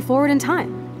start moving forward in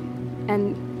time.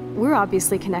 And we're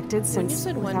obviously connected since When you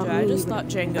said without Wenja, I me, just you thought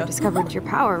would Jenga. have discovered your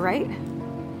power, right?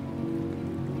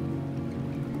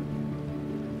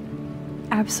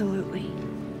 Absolutely.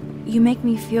 You make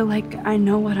me feel like I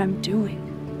know what I'm doing.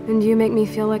 And you make me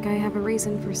feel like I have a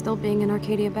reason for still being in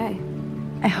Arcadia Bay.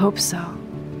 I hope so.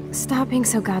 Stop being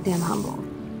so goddamn humble.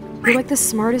 You're like the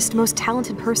smartest, most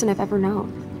talented person I've ever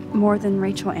known. More than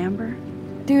Rachel Amber?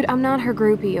 Dude, I'm not her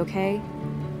groupie, okay?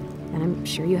 And I'm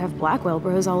sure you have Blackwell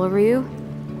bros all over you.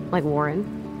 Like Warren.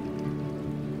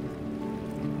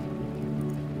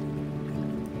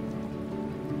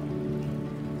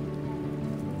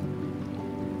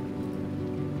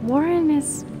 Warren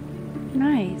is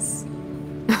nice.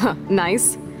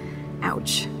 Nice?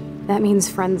 Ouch. That means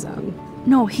friend zone.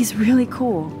 No, he's really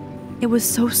cool. It was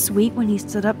so sweet when he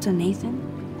stood up to Nathan.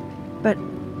 But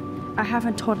I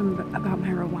haven't told him about my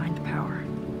rewind power.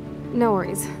 No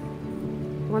worries.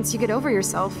 Once you get over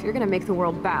yourself, you're gonna make the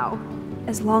world bow.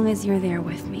 As long as you're there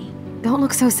with me. Don't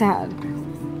look so sad.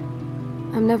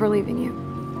 I'm never leaving you.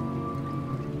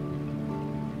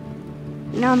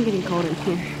 Now I'm getting cold in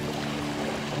here.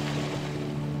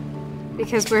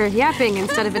 Because we're yapping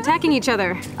instead of attacking each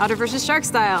other, Otter versus Shark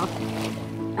style.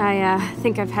 I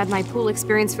think I've had my pool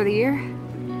experience for the year.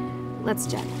 Let's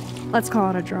jet. Let's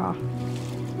call it a draw.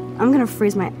 I'm gonna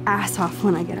freeze my ass off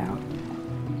when I get out.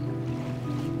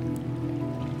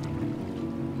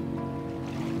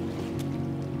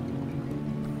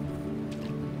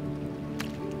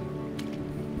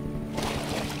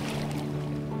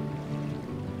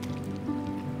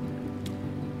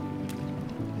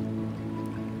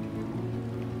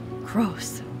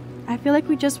 Gross. I feel like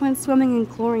we just went swimming in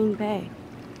Chlorine Bay.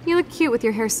 You look cute with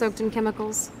your hair soaked in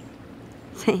chemicals.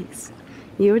 Thanks.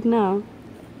 You would know.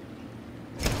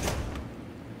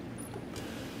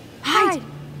 Hide!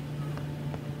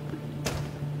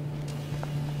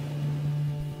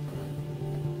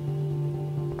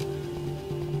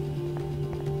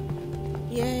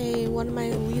 Yay, one of my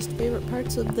least favorite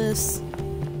parts of this.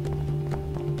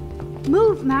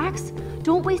 Move, Max!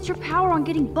 Don't waste your power on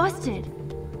getting busted!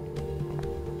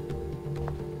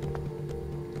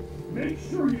 Make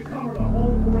sure you cover the whole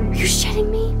range. Are you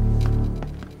shitting me?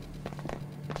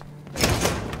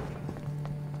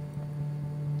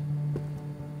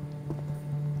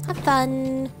 Have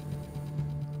fun.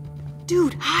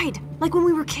 Dude, hide! Like when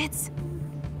we were kids.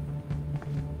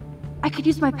 I could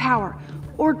use my power,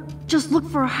 or just look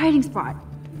for a hiding spot.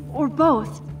 Or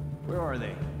both. Where are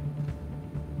they?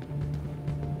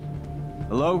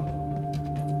 Hello?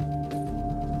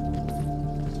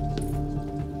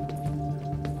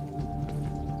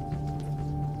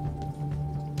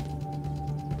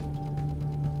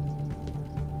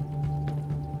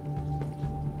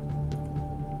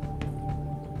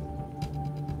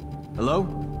 Hello?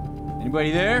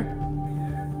 Anybody there?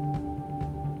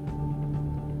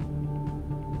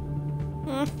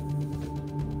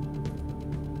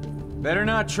 Better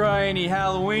not try any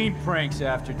Halloween pranks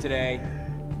after today.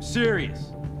 I'm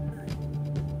serious.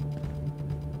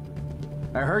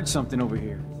 I heard something over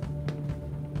here.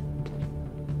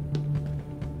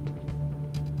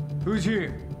 Who's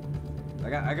here? I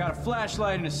got a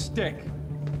flashlight and a stick.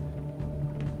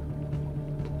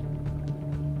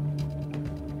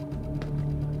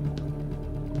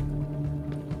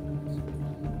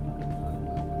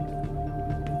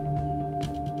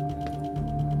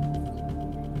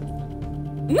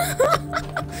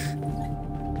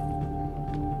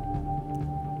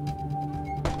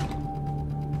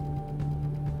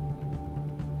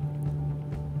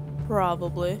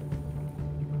 Probably.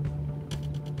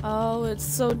 Oh, it's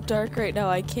so dark right now,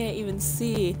 I can't even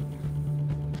see.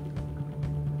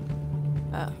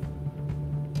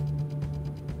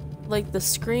 Like the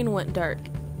screen went dark.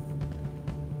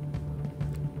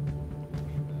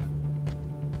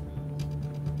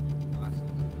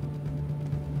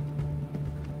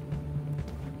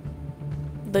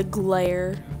 The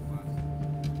glare.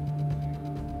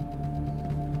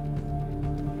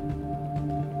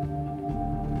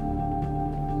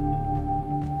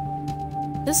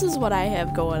 This is what I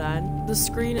have going on. The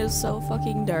screen is so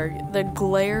fucking dark. The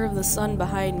glare of the sun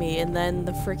behind me, and then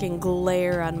the freaking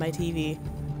glare on my TV.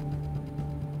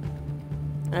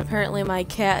 And apparently my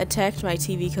cat attacked my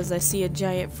TV because I see a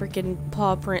giant freaking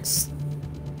paw print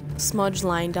smudge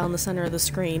line down the center of the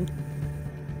screen.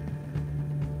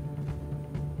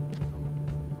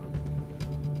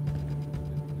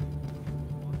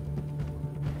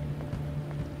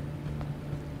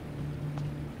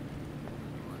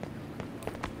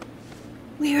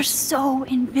 We are so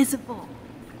invisible.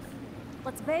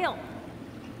 Let's bail.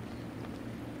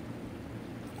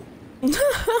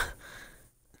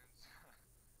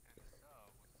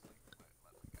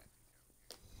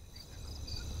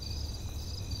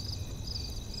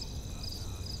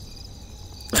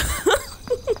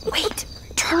 Wait!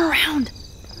 Turn around!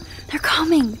 They're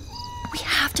coming! We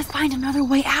have to find another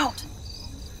way out!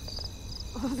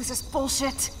 Oh, this is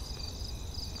bullshit.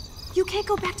 You can't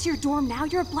go back to your dorm now.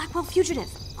 You're a Blackwell fugitive.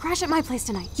 Crash at my place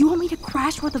tonight. You want me to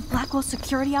crash where the Blackwell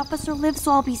security officer lives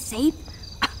so I'll be safe?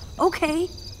 Okay.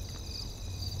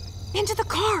 Into the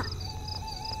car!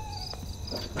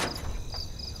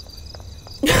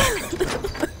 Later,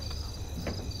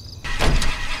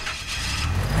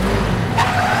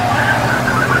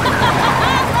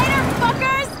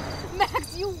 fuckers!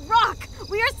 Max, you rock!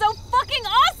 We are so fucking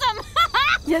awesome!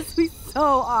 Yes, we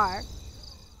so are.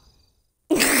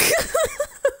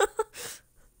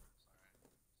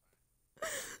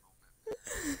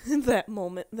 That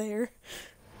moment there.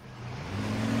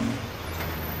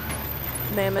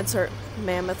 Mammoths are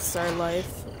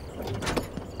life.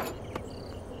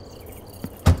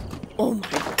 Oh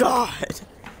my god!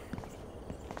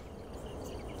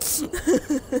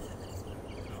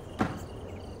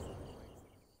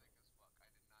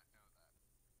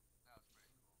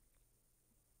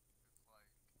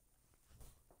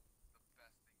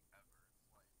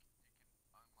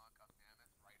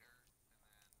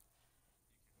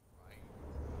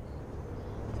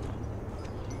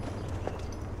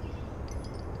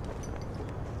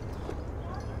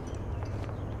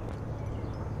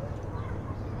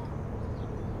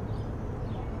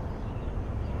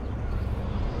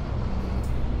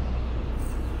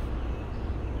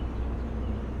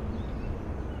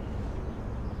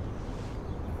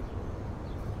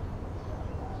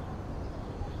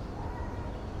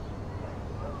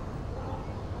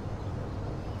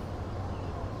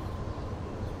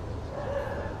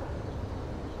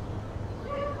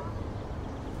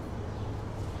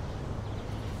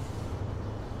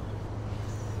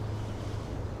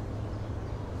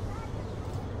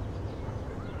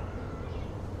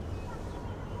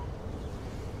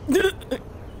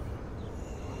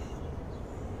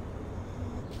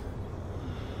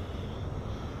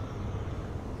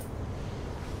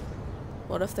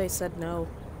 What if they said no?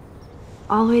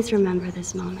 Always remember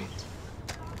this moment.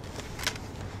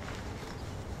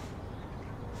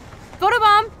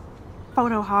 Photobomb!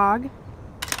 Photo hog.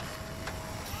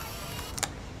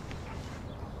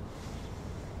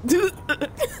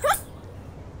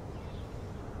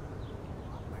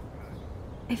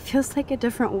 It feels like a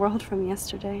different world from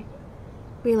yesterday.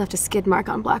 We left a skid mark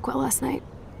on Blackwell last night.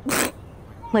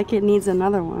 Like it needs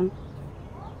another one.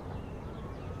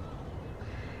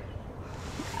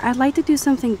 I'd like to do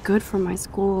something good for my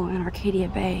school in Arcadia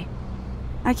Bay.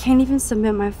 I can't even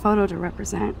submit my photo to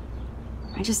represent.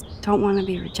 I just don't want to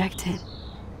be rejected.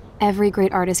 Every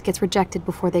great artist gets rejected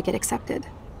before they get accepted.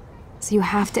 So you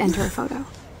have to enter a photo.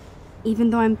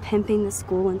 Even though I'm pimping the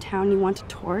school in town you want to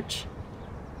torch?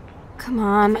 Come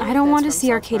on, I don't want to see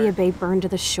South Arcadia Park. Bay burn to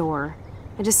the shore.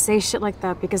 I just say shit like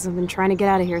that because I've been trying to get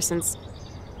out of here since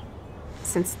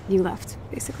you left,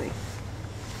 basically.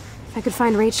 If I could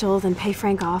find Rachel, then pay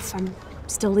Frank off, I'm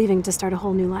still leaving to start a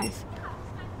whole new life.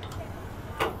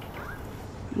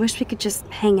 Wish we could just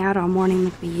hang out all morning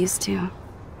like we used to.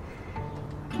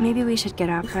 Maybe we should get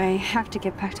up. I have to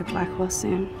get back to Blackwell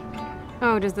soon.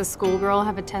 Oh, does the schoolgirl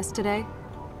have a test today?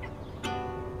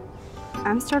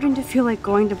 I'm starting to feel like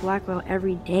going to Blackwell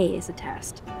every day is a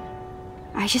test.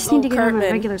 I just need to get on my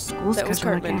Cartman. regular school That was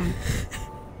schedule Cartman. again.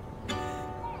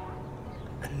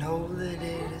 I know that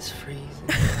it is freezing.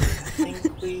 I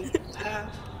think we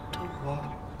have to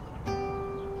walk.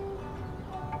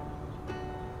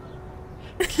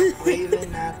 Keep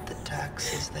waving at the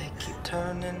taxis, they keep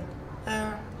turning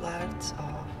their lights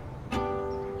off.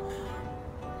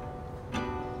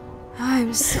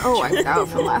 I'm so wiped out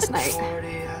from last night.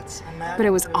 But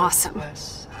it was awesome.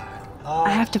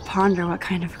 I have to ponder what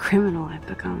kind of criminal I've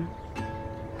become.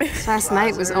 Last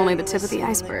night was only the tip of the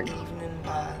iceberg.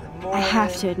 I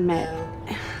have to admit,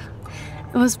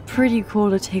 it was pretty cool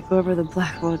to take over the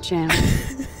Blackwell gym.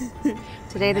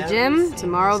 Today the gym,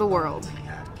 tomorrow the world.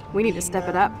 We need to step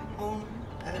it up.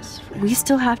 We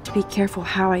still have to be careful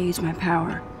how I use my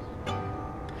power.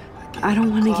 I don't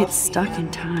want to get stuck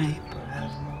in time.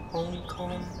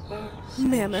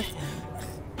 Mammoth.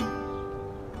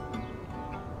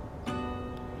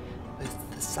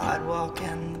 With the sidewalk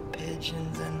and the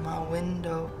pigeons and my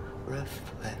window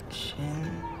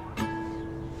reflection.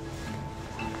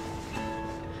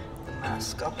 The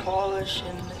mask I polish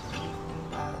in the evening,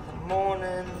 by the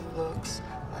morning looks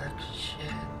like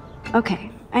shit.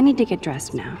 Okay, I need to get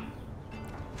dressed now.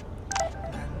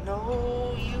 And I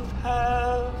know you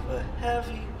have a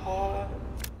heavy heart.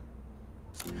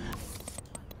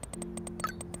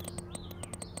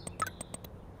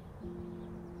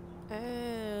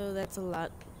 Oh, that's a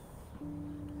lot.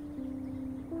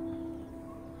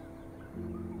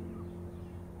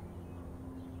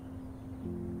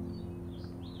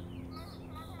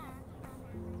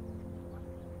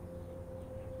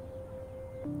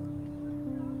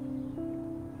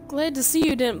 Glad to see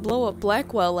you didn't blow up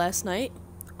Blackwell last night.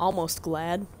 Almost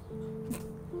glad.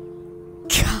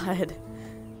 God.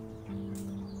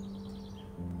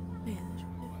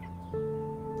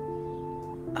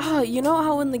 Oh, you know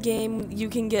how in the game you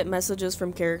can get messages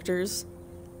from characters?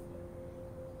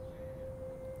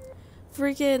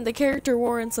 Freaking, the character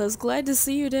Warren says, glad to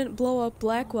see you didn't blow up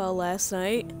Blackwell last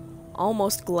night.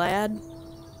 Almost glad.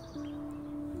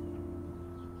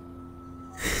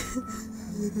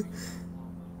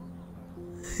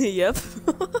 Yep.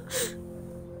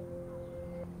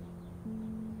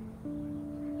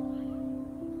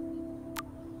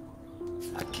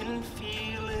 I can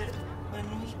feel it when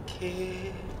we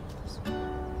kiss.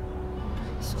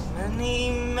 So many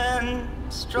men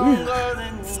stronger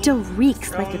than me. Still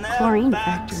reeks like a chlorine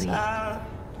factory.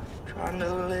 Trying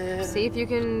to live. See if you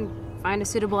can find a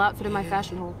suitable outfit in my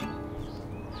fashion hole.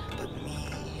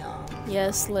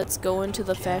 Yes, let's go into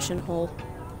the fashion hole.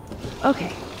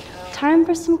 Okay, time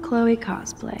for some Chloe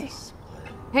cosplay.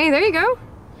 Hey, there you go.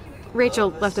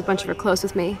 Rachel left a bunch of her clothes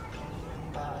with me.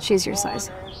 She's your size.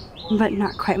 But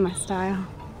not quite my style.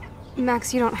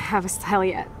 Max, you don't have a style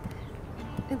yet.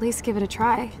 At least give it a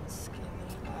try.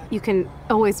 You can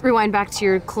always rewind back to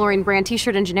your chlorine brand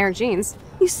t-shirt and generic jeans.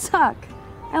 You suck.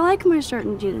 I like my shirt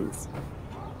and jeans.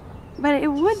 But it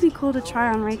would be cool to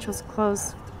try on Rachel's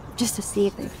clothes just to see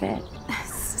if they fit.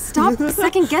 Stop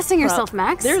second-guessing yourself,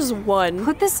 Max. There's one.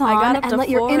 Put this I got on up and to let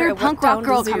your 4, inner it went punk down rock to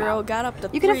girl come 0, out. got up to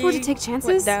You can afford to 3, take went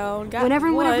chances down, got whenever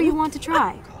and whatever 1. you want to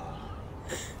try.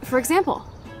 For example,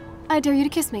 I dare you to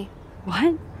kiss me.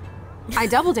 What? I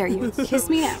double dare you. Kiss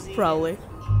me now. Probably.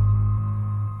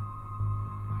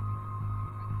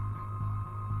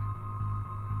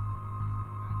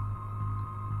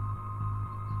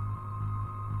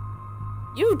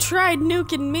 You You tried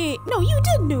nuking me. No, you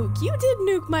did nuke. You did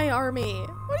nuke my army.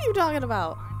 What are you talking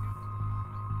about?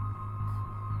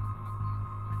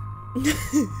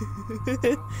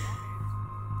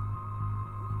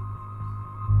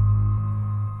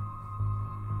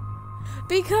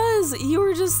 Because you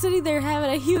were just sitting there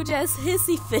having a huge ass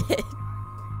hissy fit.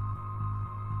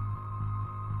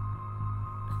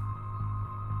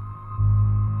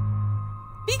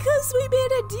 Because we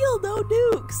made a deal, no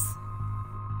nukes.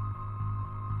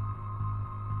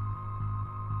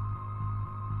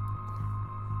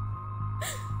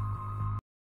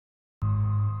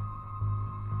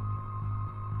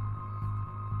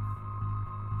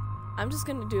 I'm just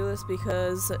gonna do this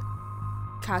because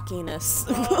cockiness.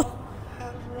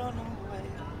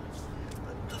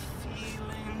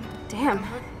 Damn,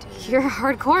 you're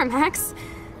hardcore, Max.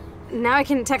 Now I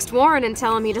can text Warren and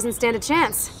tell him he doesn't stand a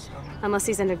chance. Unless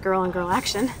he's into girl-on-girl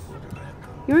action.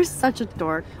 You're such a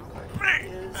dork.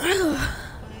 Oh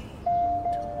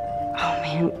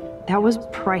man, that was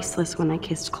priceless when I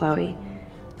kissed Chloe.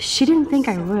 She didn't think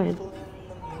I would.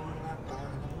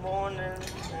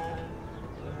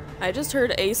 I just heard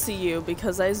ACU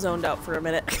because I zoned out for a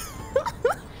minute.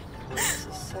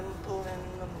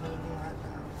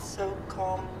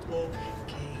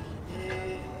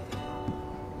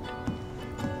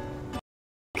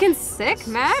 Looking sick,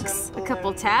 Max? A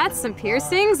couple tats, some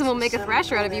piercings, and we'll make a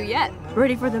thrasher out of you yet.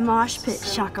 Ready for the mosh pit,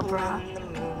 Shaka Bra?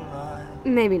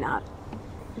 Maybe not.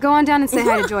 Go on down and say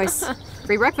hi to Joyce.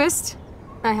 Free breakfast.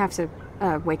 I have to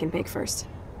wake and bake first.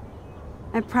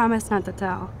 I promise not to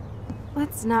tell.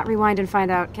 Let's not rewind and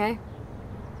find out, okay?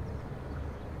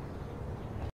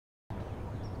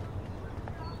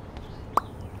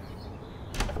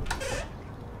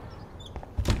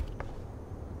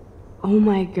 Oh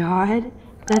my god,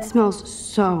 that smells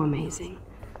so amazing.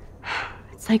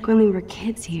 It's like when we were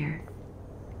kids here.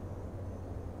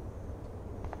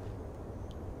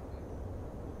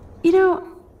 You know,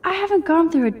 I haven't gone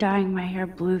through a dyeing my hair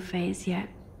blue phase yet.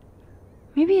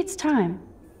 Maybe it's time.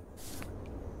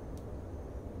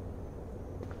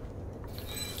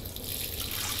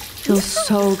 Feels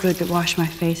so good to wash my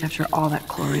face after all that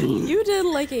chlorine. You did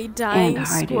like a dying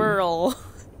squirrel.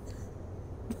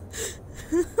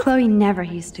 Chloe never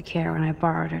used to care when I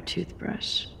borrowed her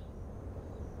toothbrush.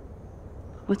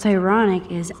 What's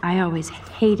ironic is I always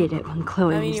hated it when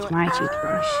Chloe used my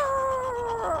toothbrush.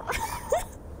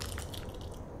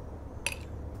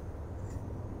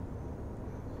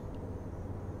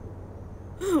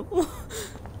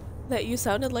 That you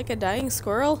sounded like a dying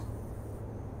squirrel?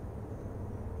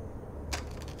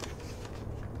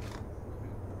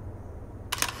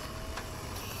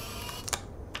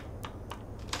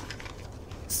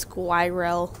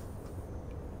 Squirrel.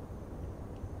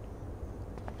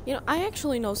 You know, I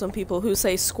actually know some people who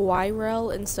say squirrel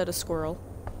instead of squirrel.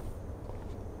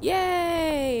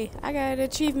 Yay! I got an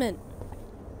achievement.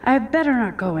 I better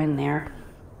not go in there.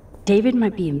 David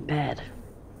might be in bed.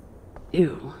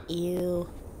 Ew. Ew.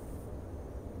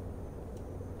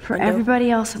 For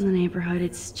everybody else in the neighborhood,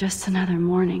 it's just another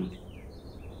morning.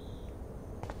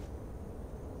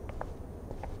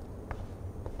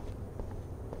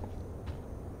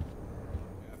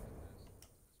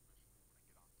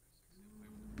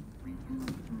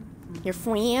 Your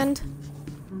friend?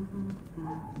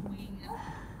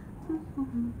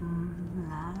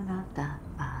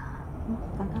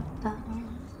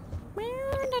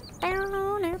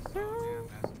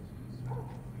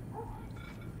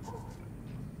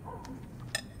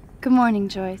 Good morning,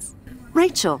 Joyce.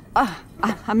 Rachel!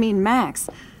 I mean Max.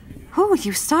 Whew,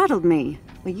 you startled me.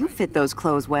 Well, you fit those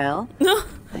clothes well.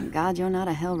 Thank God you're not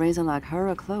a hellraiser like her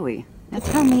or Chloe. Now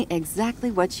tell me exactly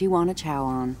what you want to chow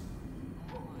on.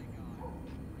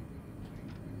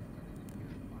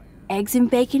 Eggs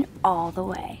and bacon all the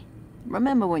way.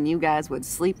 Remember when you guys would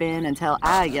sleep in until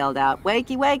I yelled out,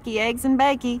 "Wakey, wakey, eggs and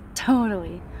bakey"?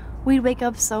 Totally. We'd wake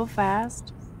up so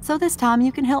fast. So this time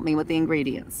you can help me with the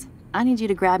ingredients. I need you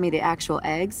to grab me the actual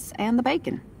eggs and the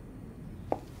bacon.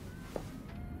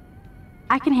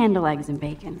 I can handle eggs and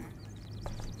bacon.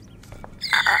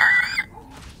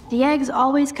 The eggs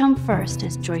always come first,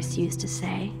 as Joyce used to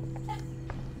say.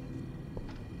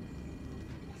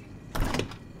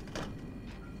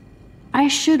 I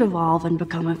should evolve and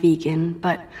become a vegan,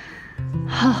 but...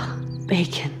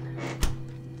 bacon.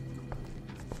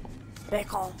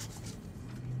 Bacon.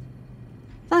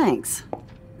 Thanks.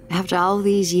 After all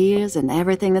these years and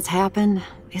everything that's happened,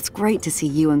 it's great to see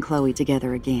you and Chloe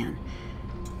together again.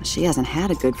 She hasn't had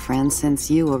a good friend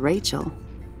since you or Rachel.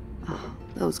 Oh,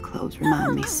 those clothes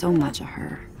remind me so much of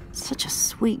her. Such a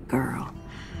sweet girl.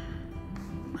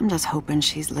 I'm just hoping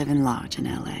she's living large in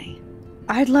LA.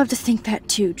 I'd love to think that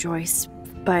too, Joyce,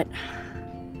 but...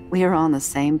 We're on the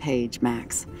same page,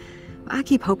 Max. I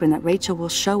keep hoping that Rachel will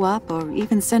show up or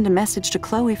even send a message to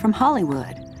Chloe from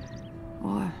Hollywood.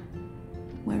 Or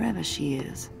wherever she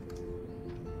is.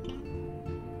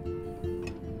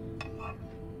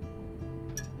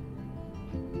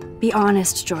 Be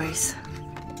honest, Joyce.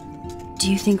 Do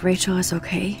you think Rachel is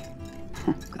okay?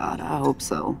 God, I hope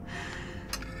so.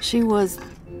 She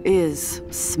is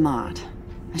smart.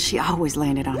 She always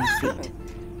landed on her feet.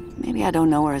 Maybe I don't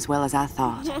know her as well as I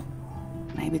thought.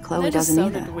 Maybe Chloe doesn't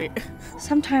either. Weird.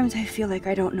 Sometimes I feel like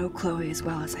I don't know Chloe as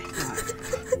well as I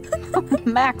thought.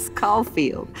 Max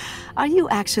Caulfield, are you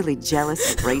actually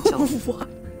jealous of Rachel? What?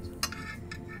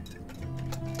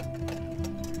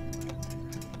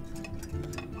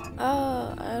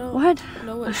 I don't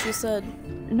know what she said.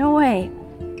 No way.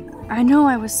 I know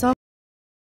I was so...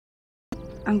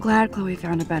 I'm glad Chloe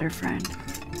found a better friend.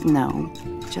 No,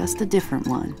 just a different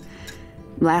one.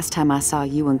 Last time I saw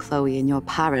you and Chloe in your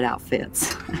pirate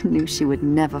outfits, I knew she would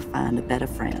never find a better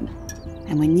friend.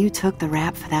 And when you took the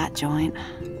rap for that joint,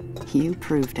 you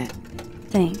proved it.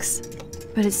 Thanks.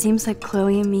 But it seems like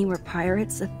Chloe and me were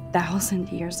pirates 1,000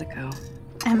 years ago.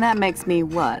 And that makes me,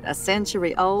 what, a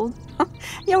century old?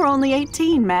 You're only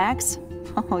 18, Max.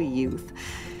 Oh, youth.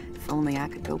 If only I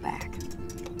could go back.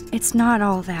 It's not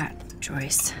all that,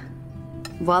 Joyce.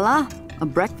 Voila, a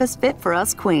breakfast fit for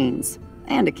us queens.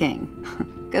 And a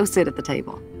king. Go sit at the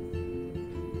table.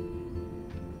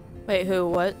 Wait, who?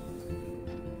 What?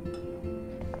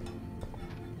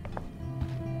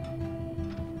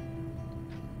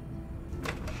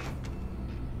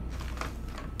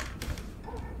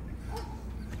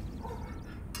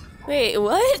 Wait,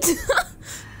 what?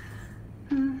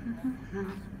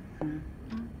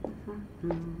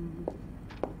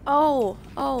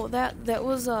 Oh, that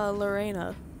was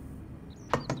Lorena.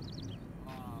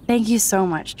 Thank you so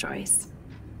much, Joyce.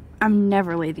 I'm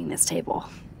never leaving this table.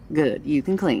 Good, you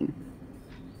can clean.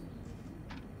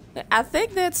 I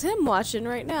think that's him watching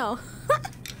right now.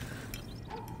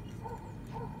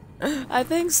 I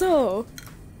think so.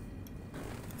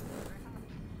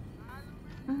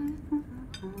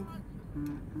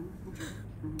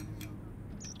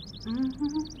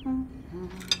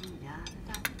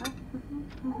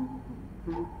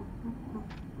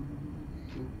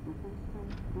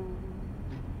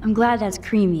 I'm glad that's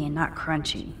creamy and not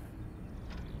crunchy.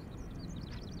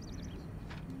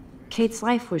 Kate's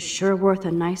life was sure worth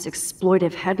a nice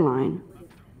exploitive headline.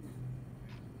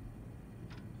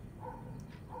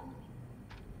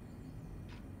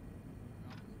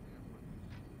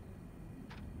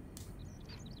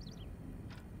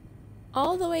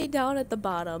 All the way down at the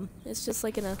bottom. It's just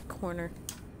like in a corner.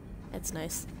 It's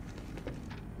nice.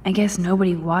 I guess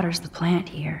nobody waters the plant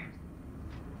here.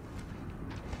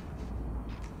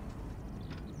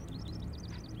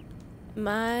 Am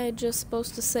I just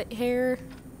supposed to sit here?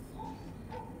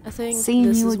 I think Seeing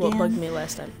this you is what again? bugged me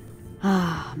last time.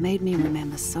 Ah, made me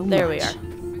remember so much. There we are.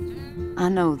 I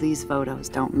know these photos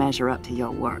don't measure up to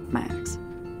your work, Max.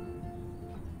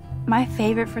 My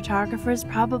favorite photographers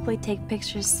probably take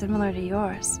pictures similar to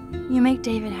yours. You make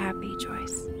David happy,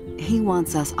 Joyce. He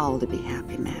wants us all to be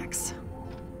happy, Max.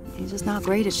 He's just not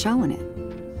great at showing it.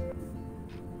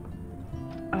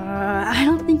 I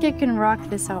don't think I can rock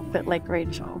this outfit like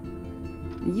Rachel.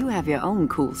 You have your own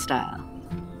cool style.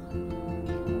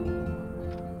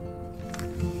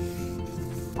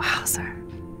 Wowzer.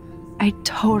 I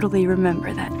totally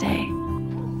remember that day.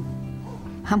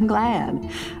 I'm glad.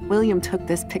 William took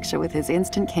this picture with his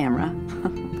instant camera.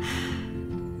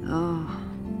 Oh,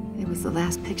 it was the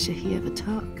last picture he ever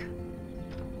took.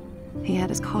 He had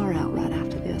his car out right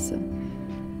after this, and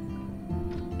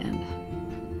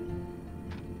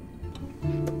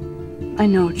I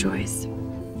know, Joyce.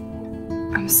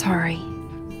 I'm sorry.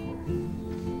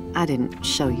 I didn't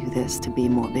show you this to be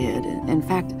morbid. In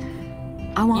fact,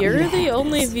 I want you to You're the have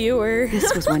only this. viewer.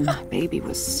 This was when my baby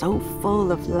was so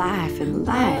full of life and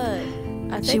light.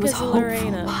 I think She was it's hopeful,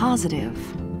 Lorena. positive.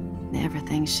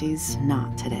 Everything she's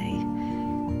not today.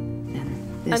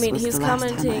 And this I mean, was he's the last time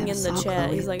I commenting ever in the saw chat.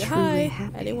 Chloe He's like, truly "Hi,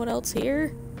 happy." anyone else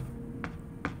here?"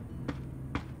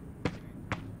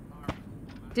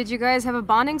 Did you guys have a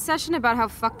bonding session about how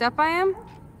fucked up I am?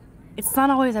 It's not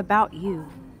always about you.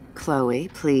 Chloe,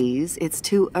 please. It's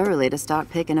too early to start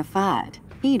picking a fight.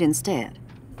 Eat instead.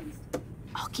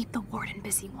 I'll keep the warden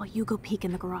busy while you go peek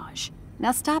in the garage.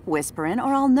 Now stop whispering,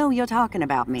 or I'll know you're talking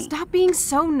about me. Stop being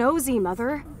so nosy,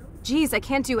 Mother. Geez, I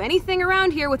can't do anything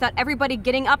around here without everybody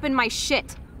getting up in my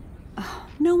shit.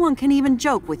 No one can even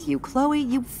joke with you, Chloe.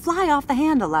 You fly off the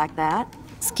handle like that.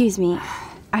 Excuse me.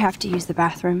 I have to use the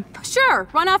bathroom. Sure,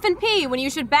 run off and pee when you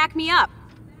should back me up.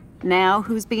 Now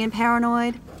who's being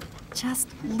paranoid? Just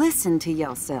listen to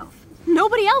yourself.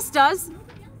 Nobody else does.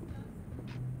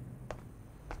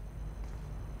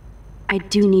 I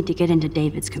do need to get into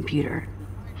David's computer.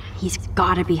 He's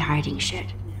gotta be hiding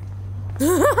shit.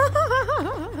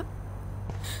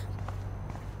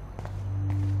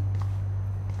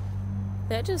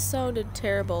 That just sounded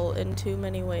terrible in too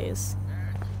many ways.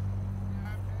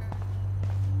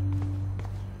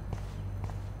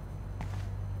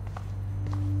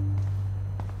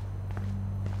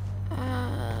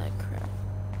 Crap.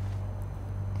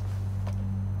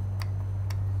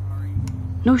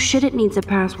 No shit, it needs a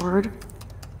password.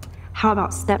 How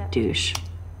about step douche?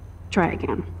 Try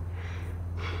again.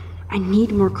 I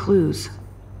need more clues.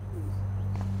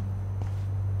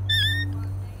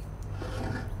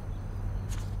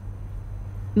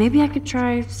 Maybe I could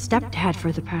try stepdad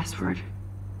for the password.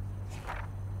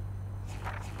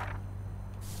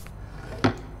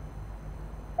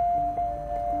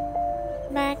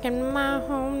 Back in my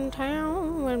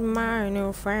hometown with my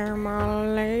new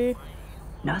family.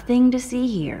 Nothing to see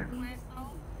here.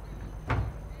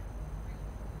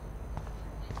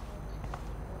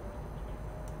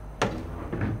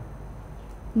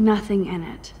 Nothing in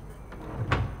it.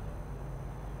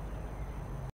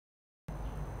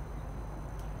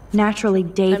 Naturally,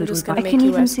 David would. I can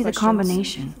even see the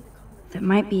combination. That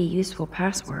might be a useful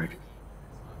password.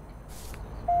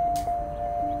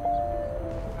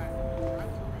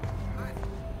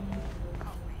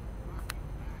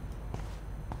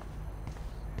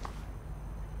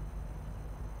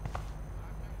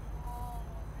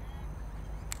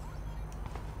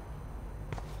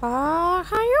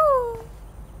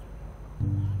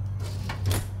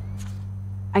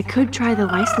 I could try the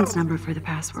license number for the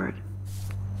password.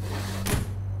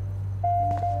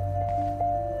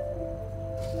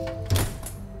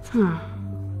 Huh.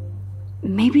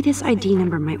 Maybe this ID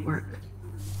number might work.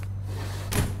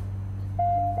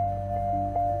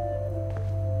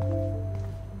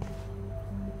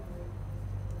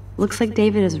 Looks like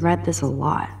David has read this a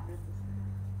lot.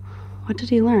 What did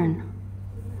he learn?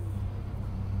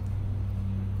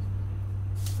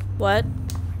 What?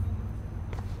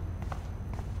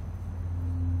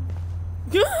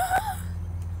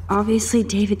 Obviously,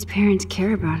 David's parents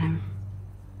care about him.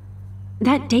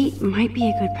 That date might be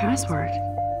a good password.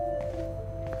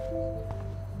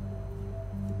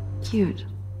 Cute.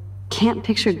 Can't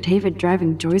picture David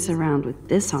driving Joyce around with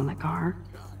this on the car.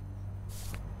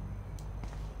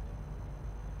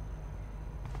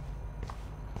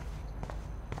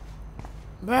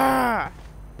 Bah.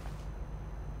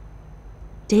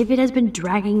 David has been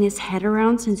dragging this head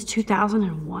around since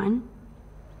 2001?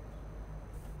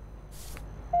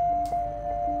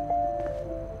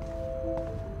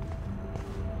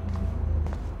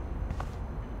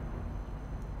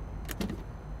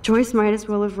 Joyce might as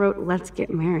well have wrote, "Let's get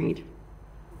married."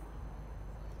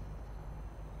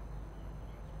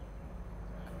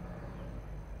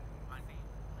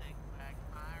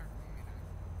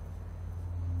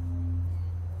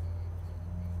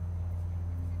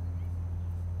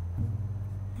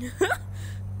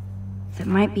 That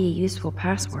might be a useful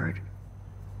password.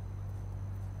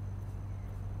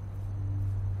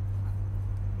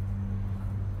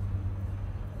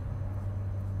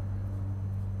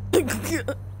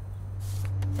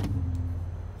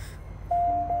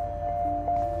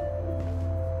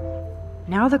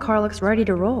 Now the car looks ready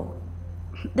to roll.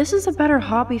 This is a better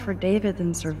hobby for David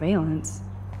than surveillance.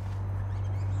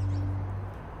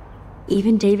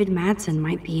 Even David Madsen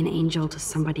might be an angel to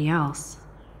somebody else.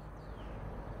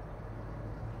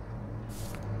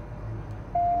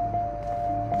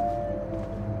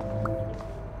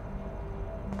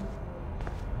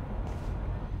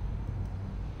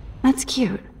 That's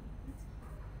cute.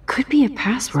 Could be a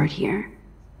password here.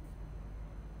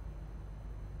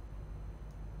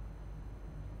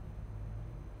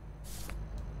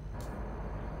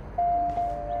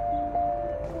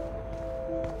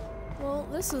 Well,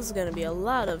 this is gonna be a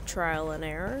lot of trial and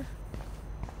error.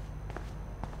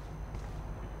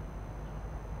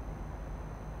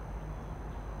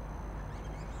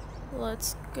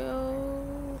 Let's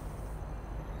go.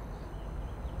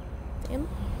 Damn.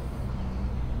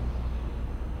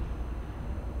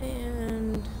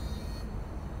 And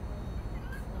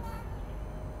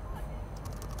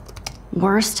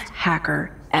worst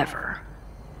hacker ever.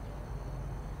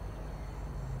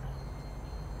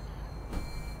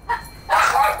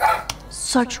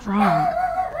 Such wrong.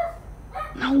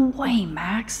 No way,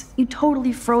 Max. You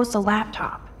totally froze the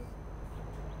laptop.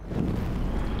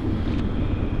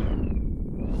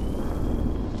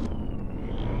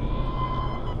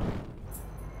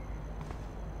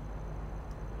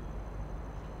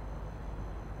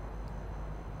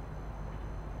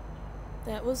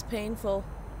 That was painful.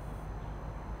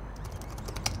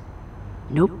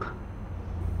 Nope.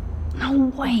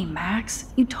 No way, Max.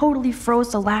 You totally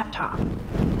froze the laptop.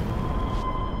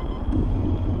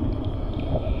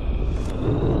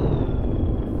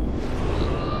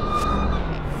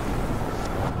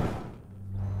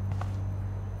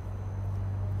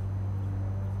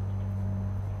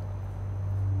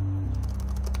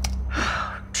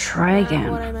 Try again.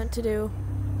 Not what I meant to do.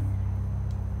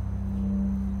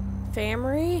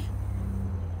 Family?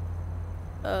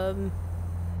 Oh,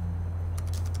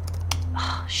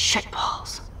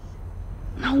 shitballs.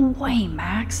 No way,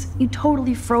 Max. You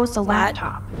totally froze the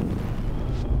laptop.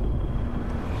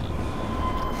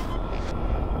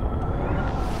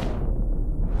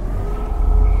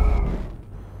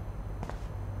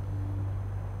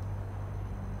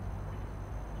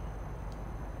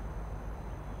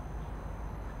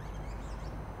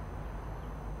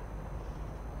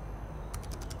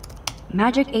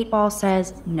 Magic 8-Ball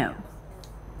says no.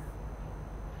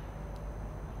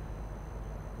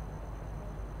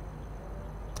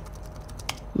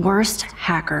 Worst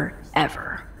hacker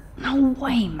ever. No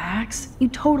way, Max. You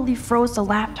totally froze the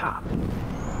laptop.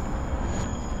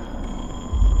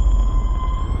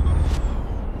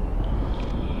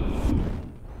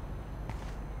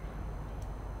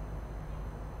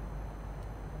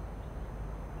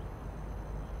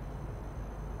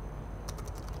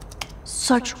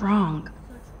 Such wrong.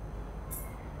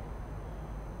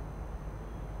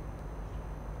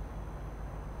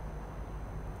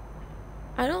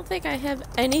 I don't think I have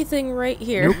anything right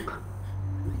here. Nope.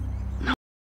 No,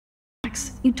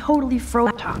 Max, you totally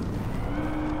froze the laptop.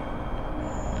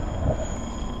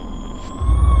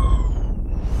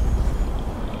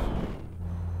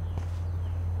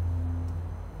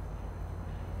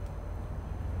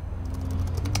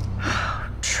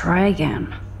 Try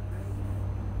again.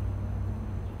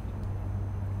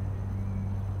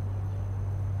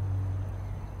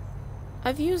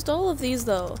 I've used all of these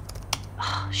though.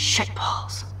 Oh,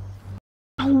 shitballs.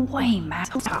 No way, Max.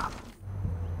 Stop.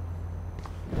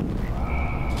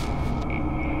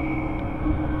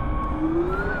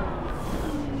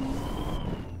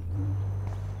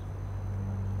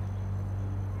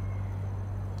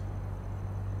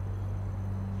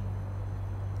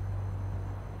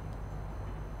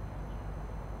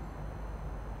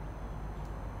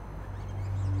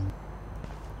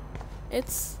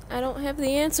 I don't have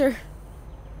the answer.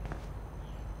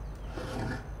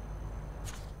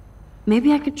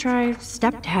 Maybe I could try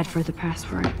Stepdad for the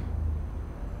password.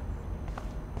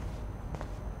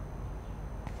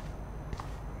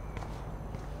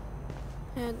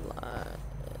 Headline.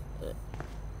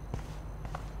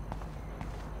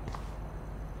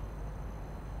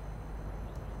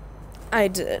 I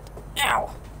did.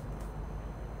 Ow.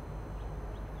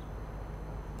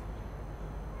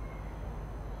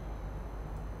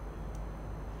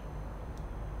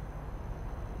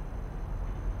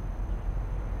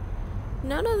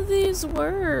 None of these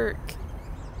work.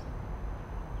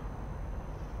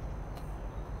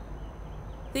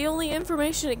 The only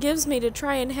information it gives me to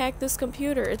try and hack this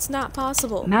computer, it's not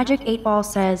possible. Magic 8-Ball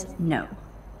says no.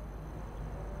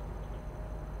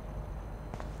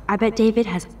 I bet David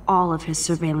has all of his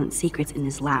surveillance secrets in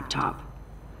his laptop.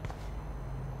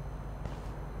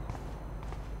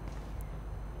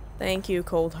 Thank you,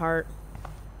 Cold Heart.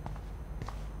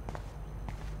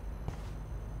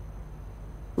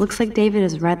 Looks like David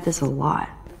has read this a lot.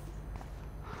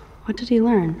 What did he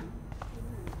learn?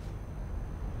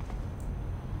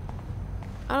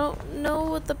 I don't know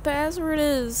what the password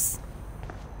is.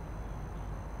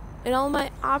 And all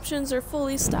my options are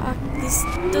fully stocked. This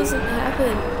doesn't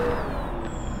happen.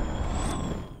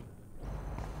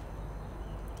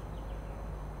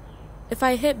 If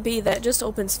I hit B, that just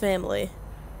opens family.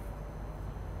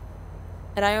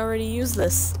 And I already used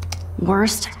this.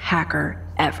 Worst hacker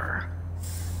ever.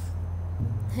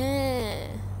 Heh.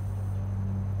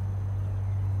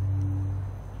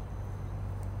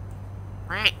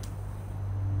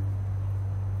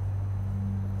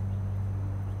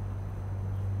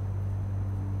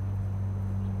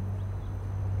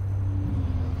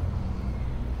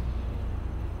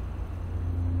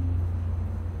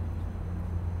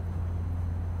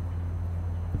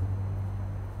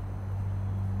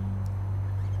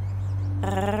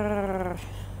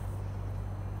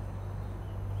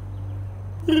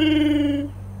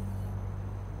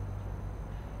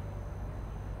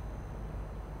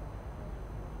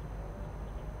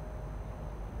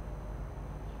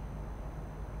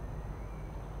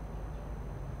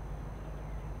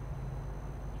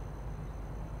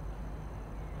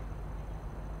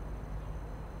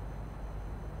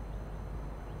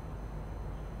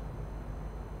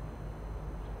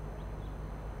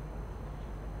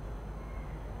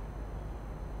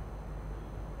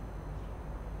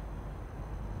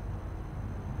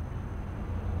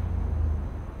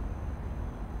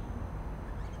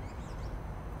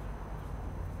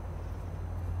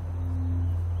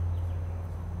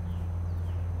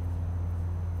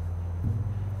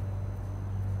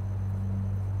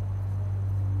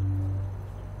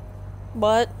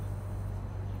 What?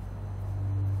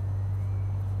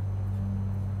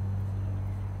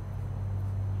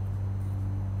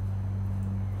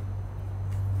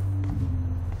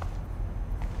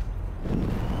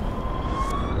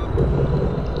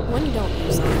 When you don't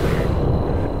use them.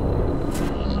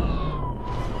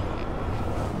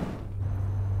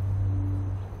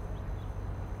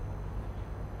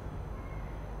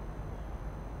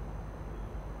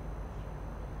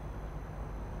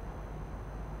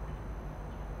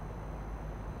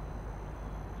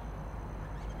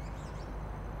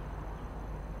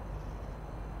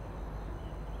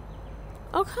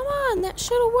 Oh, come on, that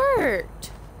should have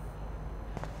worked.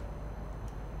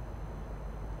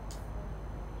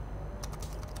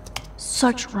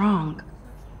 Such wrong.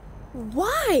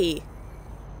 Why?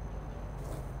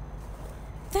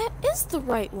 That is the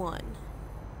right one.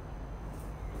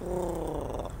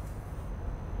 Ugh.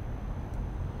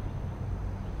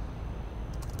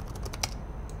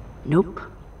 Nope.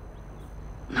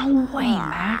 No way,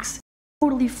 Max.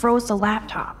 Totally froze the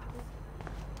laptop.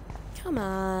 Come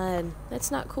on, that's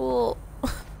not cool.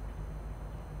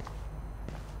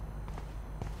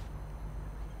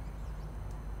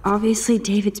 Obviously,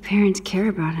 David's parents care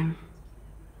about him.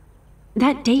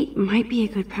 That date might be a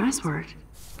good password.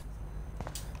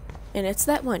 And it's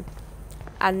that one.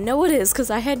 I know it is because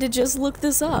I had to just look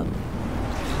this up.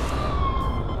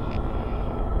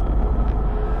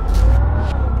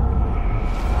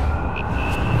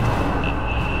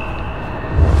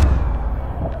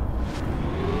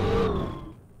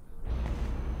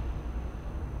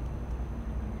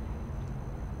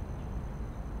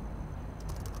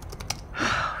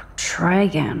 Try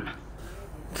again.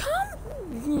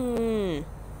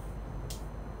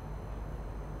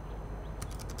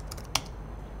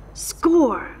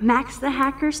 Score! Max the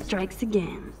hacker strikes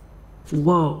again.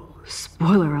 Whoa,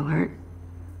 spoiler alert.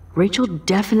 Rachel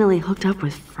definitely hooked up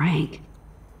with Frank.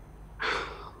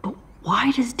 But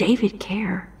why does David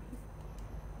care?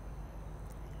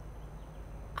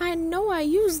 I know I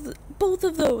used both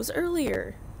of those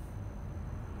earlier.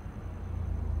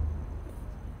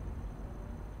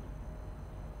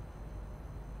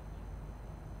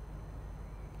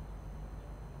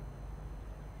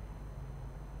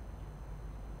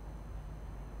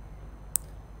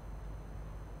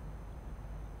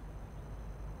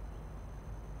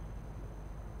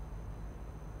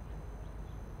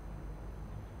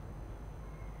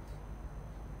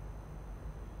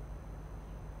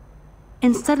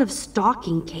 Instead of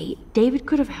stalking Kate, David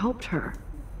could have helped her.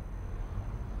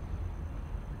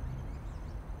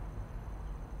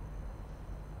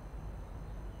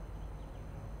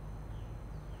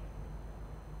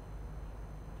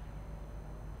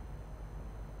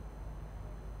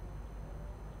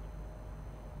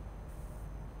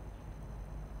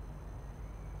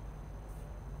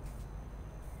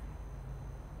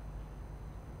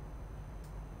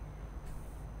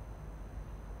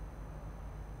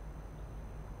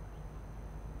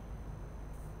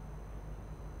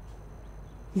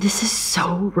 This is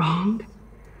so wrong.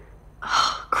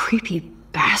 Ugh, creepy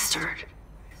bastard.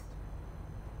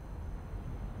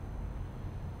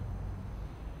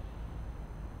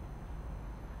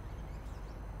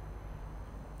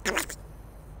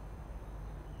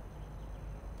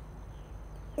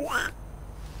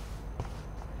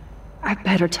 I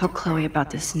better tell Chloe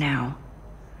about this now.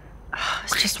 Ugh,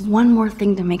 it's just one more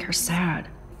thing to make her sad.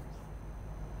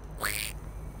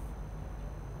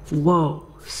 Whoa.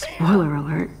 Spoiler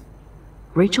alert.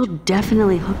 Rachel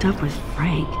definitely hooked up with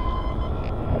Frank.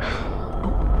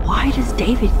 But why does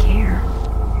David care?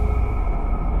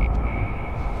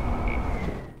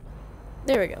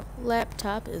 There we go.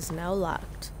 Laptop is now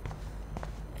locked.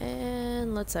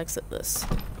 And let's exit this.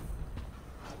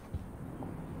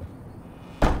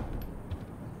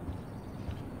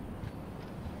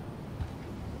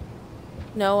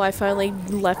 No, I finally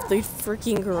left the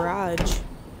freaking garage.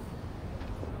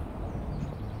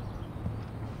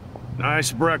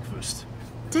 Nice breakfast.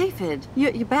 David,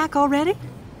 you back already?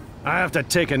 I have to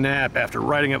take a nap after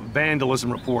writing up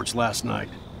vandalism reports last night.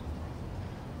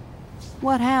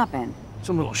 What happened?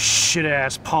 Some little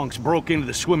shit-ass punks broke into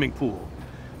the swimming pool.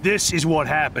 This is what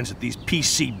happens at these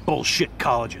PC bullshit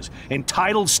colleges.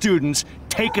 Entitled students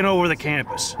taking over the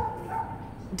campus.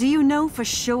 Do you know for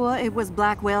sure it was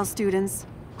Blackwell students?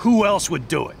 Who else would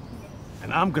do it?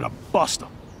 And I'm gonna bust them.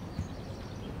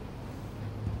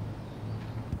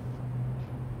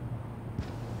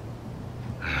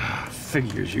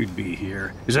 Figures you'd be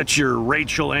here. Is that your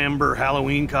Rachel Amber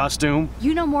Halloween costume?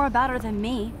 You know more about her than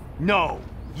me. No.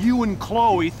 You and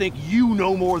Chloe think you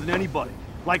know more than anybody.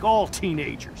 Like all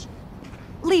teenagers.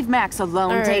 Leave Max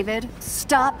alone, All right. David.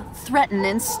 Stop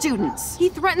threatening students. He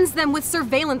threatens them with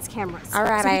surveillance cameras. All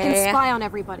right, so he can spy on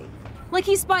everybody. Like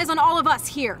he spies on all of us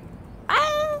here.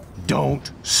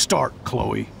 Don't start,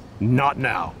 Chloe. Not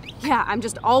now. Yeah, I'm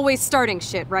just always starting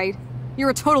shit, right?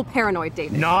 You're a total paranoid,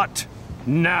 David. Not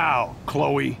now,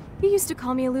 Chloe. You used to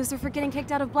call me a loser for getting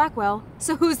kicked out of Blackwell.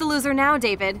 So who's the loser now,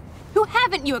 David? Who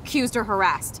haven't you accused or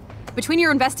harassed? Between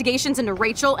your investigations into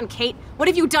Rachel and Kate, what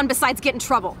have you done besides get in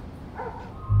trouble?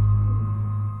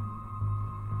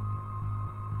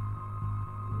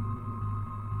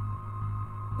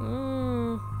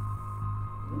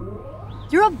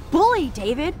 You're a bully,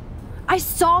 David. I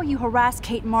saw you harass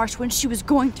Kate Marsh when she was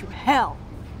going through hell.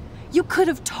 You could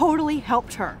have totally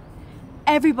helped her.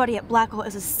 Everybody at Blackwell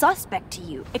is a suspect to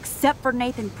you, except for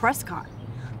Nathan Prescott.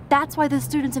 That's why the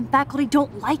students and faculty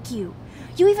don't like you.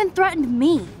 You even threatened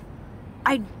me.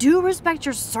 I do respect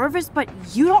your service, but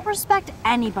you don't respect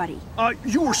anybody.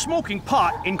 You were smoking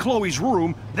pot in Chloe's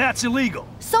room. That's illegal.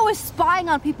 So is spying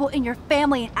on people in your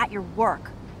family and at your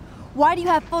work. Why do you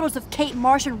have photos of Kate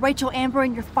Marsh and Rachel Amber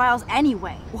in your files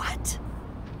anyway? What?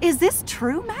 Is this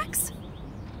true, Max?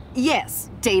 Yes,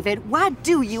 David. Why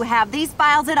do you have these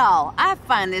files at all? I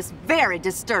find this very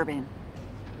disturbing.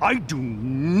 I do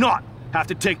not have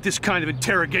to take this kind of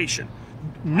interrogation.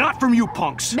 Not from you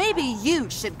punks. Maybe you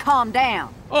should calm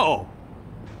down. Oh,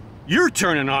 you're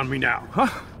turning on me now, huh?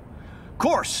 Of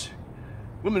course.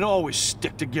 Women always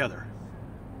stick together.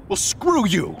 Well, screw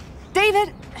you.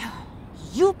 David,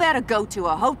 you better go to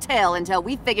a hotel until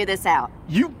we figure this out.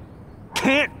 You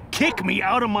can't kick me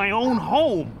out of my own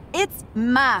home. It's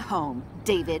my home,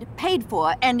 David. Paid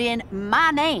for and in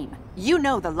my name. You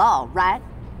know the law, right?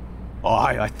 Oh,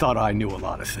 I thought I knew a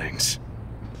lot of things.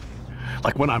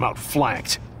 Like when I'm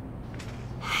outflanked.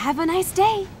 Have a nice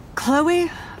day.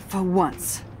 Chloe, for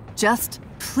once, just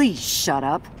please shut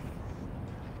up.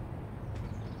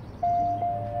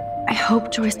 I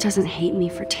hope Joyce doesn't hate me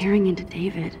for tearing into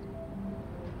David.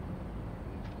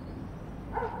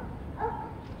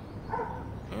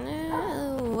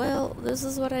 Well, this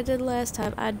is what I did last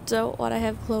time. I don't want to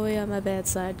have Chloe on my bad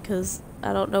side, because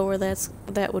I don't know where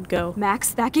that would go.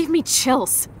 Max, that gave me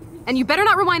chills. And you better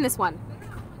not rewind this one.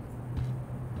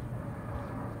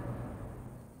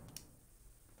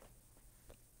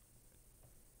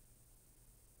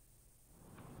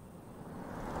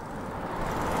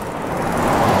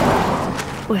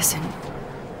 Listen,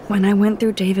 when I went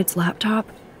through David's laptop,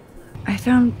 I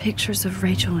found pictures of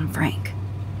Rachel and Frank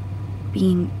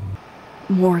being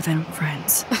more than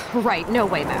friends. Right, no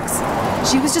way, Max.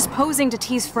 She was just posing to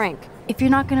tease Frank. If you're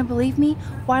not gonna believe me,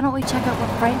 why don't we check out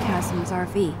what Frank has in his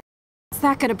RV? What's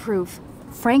that gonna prove?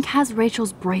 Frank has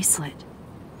Rachel's bracelet.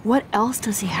 What else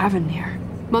does he have in there?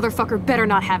 Motherfucker better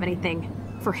not have anything.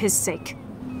 For his sake.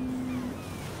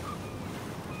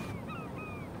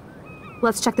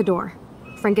 Let's check the door.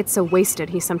 Frank gets so wasted,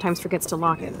 he sometimes forgets to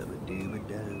lock it.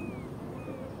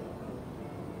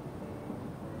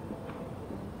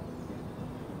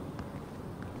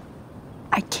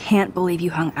 I can't believe you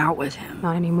hung out with him.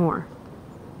 Not anymore.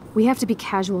 We have to be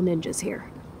casual ninjas here.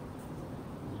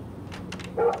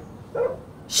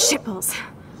 Shitballs.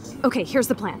 Okay, here's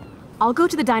the plan. I'll go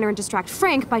to the diner and distract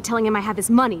Frank by telling him I have his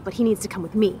money, but he needs to come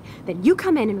with me. Then you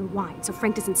come in and rewind so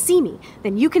Frank doesn't see me.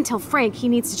 Then you can tell Frank he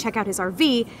needs to check out his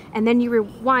RV, and then you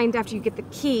rewind after you get the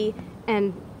key,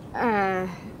 and...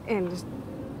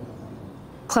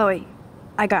 Chloe,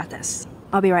 I got this.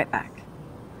 I'll be right back.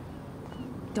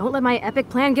 Don't let my epic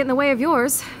plan get in the way of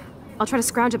yours. I'll try to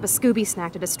scrounge up a Scooby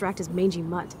snack to distract his mangy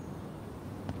mutt.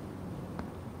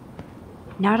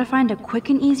 Now to find a quick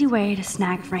and easy way to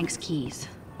snag Frank's keys.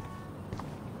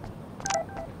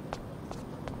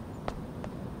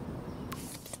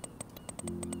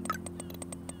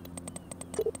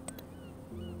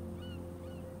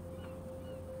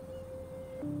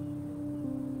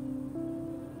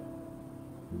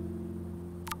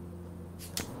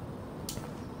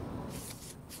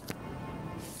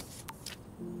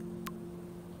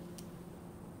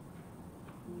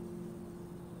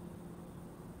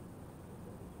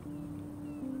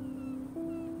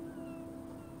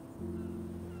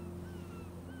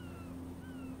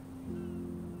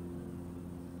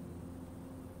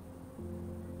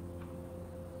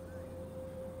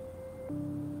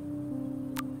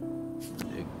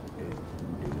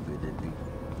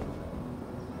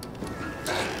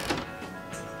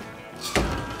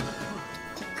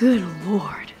 Good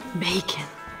lord, bacon.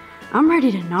 I'm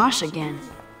ready to nosh again.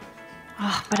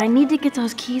 Ugh, but I need to get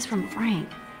those keys from Frank.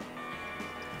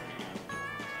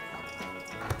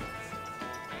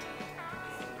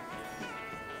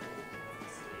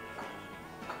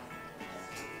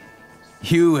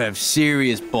 You have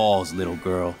serious balls, little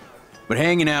girl. But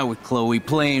hanging out with Chloe,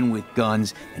 playing with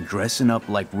guns, and dressing up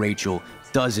like Rachel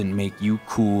doesn't make you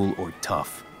cool or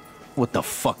tough. What the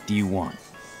fuck do you want?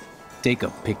 Take a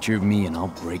picture of me and I'll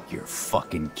break your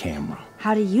fucking camera.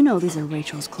 How do you know these are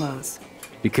Rachel's clothes?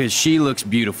 Because she looks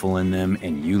beautiful in them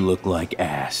and you look like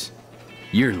ass.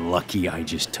 You're lucky I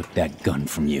just took that gun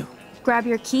from you. Grab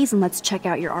your keys and let's check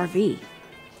out your RV.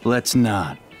 Let's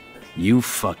not. You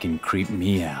fucking creep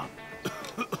me out.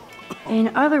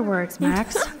 In other words,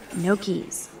 Max, no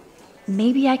keys.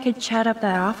 Maybe I could chat up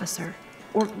that officer,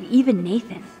 or even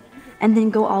Nathan, and then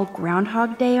go all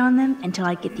Groundhog Day on them until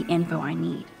I get the info I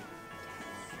need.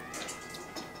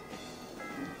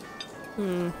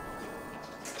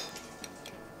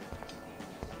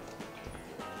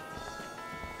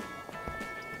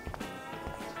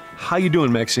 How you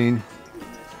doing, Maxine?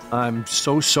 I'm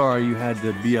so sorry you had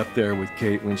to be up there with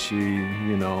Kate when she,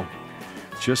 you know,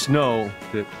 just know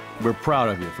that we're proud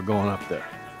of you for going up there.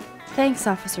 Thanks,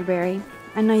 Officer Barry.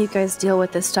 I know you guys deal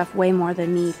with this stuff way more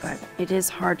than me, but it is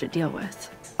hard to deal with.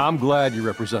 I'm glad you're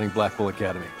representing Blackwell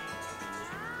Academy.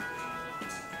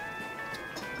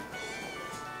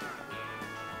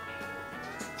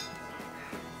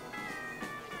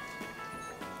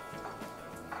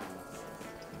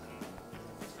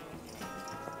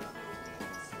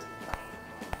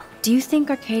 Do you think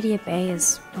Arcadia Bay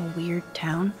is a weird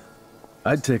town?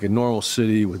 I'd take a normal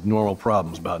city with normal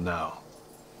problems about now.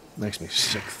 Makes me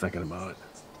sick thinking about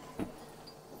it.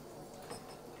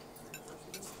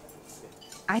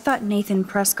 I thought Nathan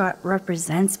Prescott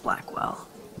represents Blackwell.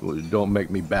 Well, don't make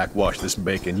me backwash this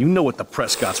bacon. You know what the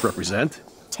Prescotts represent.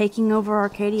 Taking over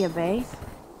Arcadia Bay?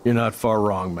 You're not far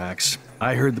wrong, Max.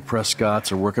 I heard the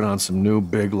Prescotts are working on some new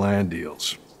big land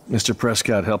deals. Mr.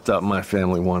 Prescott helped out my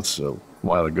family once a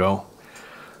while ago,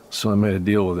 so I made a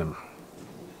deal with him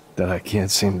that I can't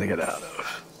seem to get out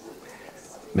of.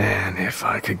 Man, if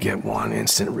I could get one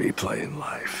instant replay in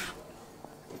life.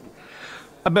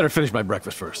 I better finish my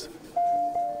breakfast first.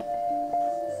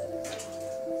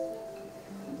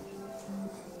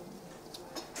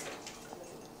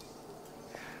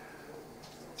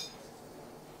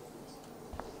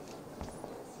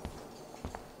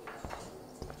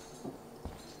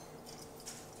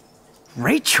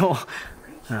 Rachel?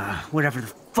 Whatever the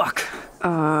fuck.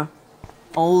 Oh,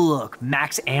 look,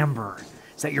 Max Amber.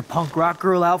 Is that your punk rock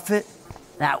girl outfit?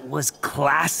 That was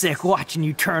classic watching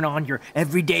you turn on your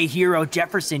everyday hero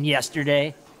Jefferson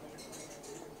yesterday.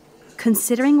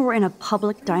 Considering we're in a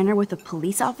public diner with a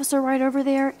police officer right over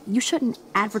there, you shouldn't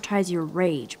advertise your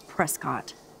rage,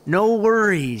 Prescott. No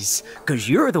worries, because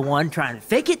you're the one trying to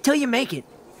fake it till you make it.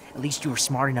 At least you were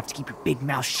smart enough to keep your big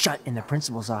mouth shut in the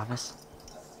principal's office.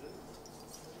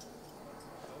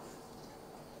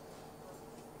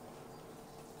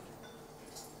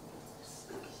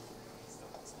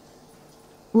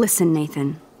 Listen,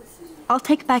 Nathan. I'll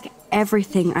take back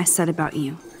everything I said about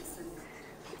you.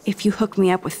 If you hook me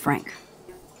up with Frank.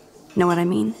 Know what I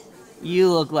mean?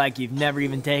 You look like you've never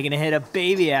even taken a hit of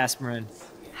baby aspirin.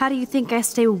 How do you think I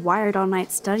stay wired all night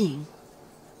studying?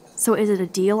 So is it a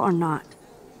deal or not?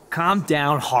 Calm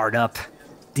down, hard up.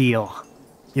 Deal.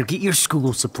 You'll get your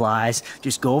school supplies.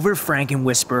 Just go over to Frank and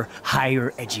whisper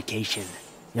higher education.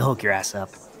 You'll hook your ass up.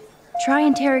 Try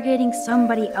interrogating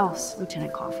somebody else,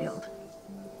 Lieutenant Caulfield.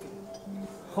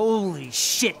 Holy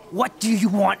shit, what do you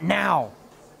want now?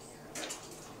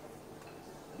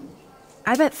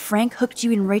 I bet Frank hooked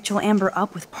you and Rachel Amber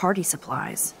up with party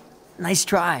supplies. Nice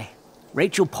try.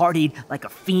 Rachel partied like a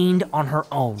fiend on her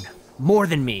own. More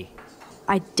than me.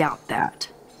 I doubt that.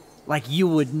 Like you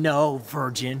would know,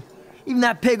 virgin. Even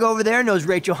that pig over there knows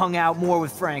Rachel hung out more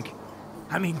with Frank.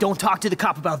 I mean, don't talk to the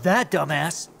cop about that,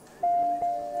 dumbass.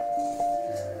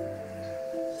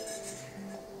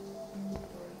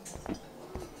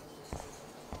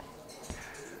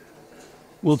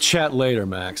 We'll chat later,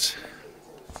 Max.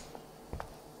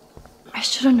 I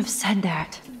shouldn't have said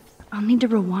that. I'll need to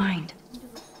rewind.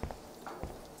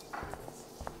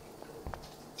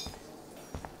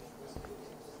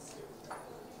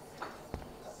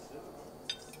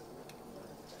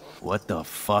 What the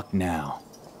fuck now?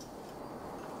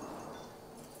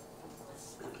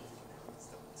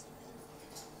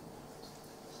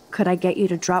 Could I get you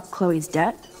to drop Chloe's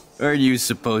debt? Are you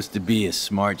supposed to be a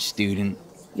smart student?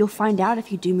 You'll find out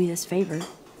if you do me this favor.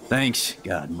 Thanks,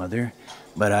 Godmother,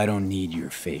 but I don't need your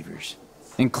favors.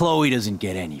 And Chloe doesn't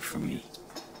get any from me.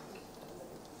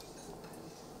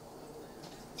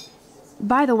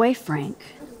 By the way, Frank,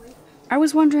 I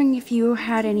was wondering if you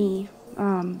had any,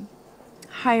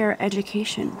 higher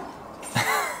education.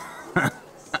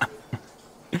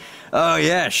 Oh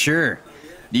yeah, sure.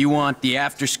 Do you want the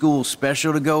after-school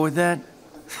special to go with that?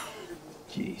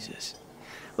 Jesus.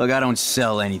 Look, I don't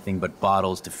sell anything but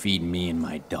bottles to feed me and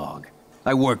my dog.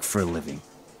 I work for a living.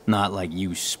 Not like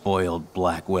you spoiled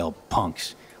Blackwell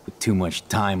punks with too much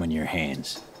time on your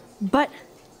hands. But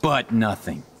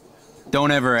nothing.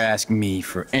 Don't ever ask me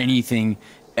for anything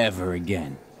ever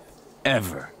again.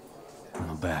 Ever.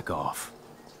 I'll back off.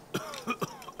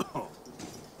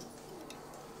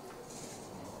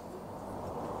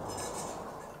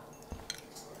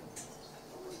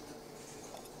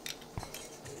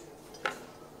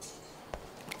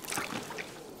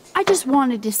 I just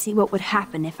wanted to see what would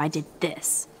happen if I did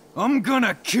this. I'm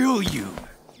gonna kill you.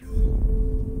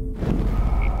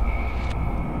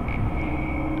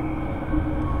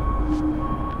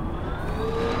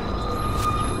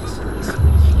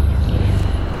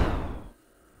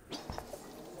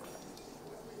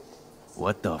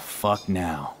 What the fuck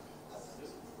now?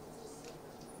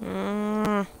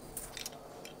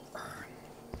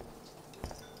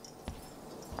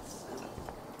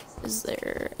 Is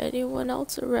there anyone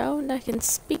else around I can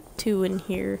speak to in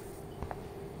here?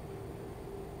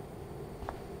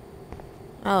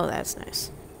 Oh, that's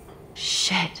nice.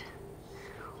 Shit.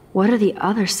 What are the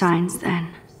other signs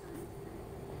then?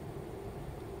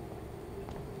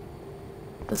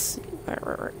 Let's see.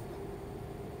 Right.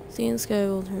 Seeing sky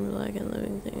will turn black and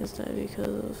living things die because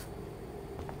of...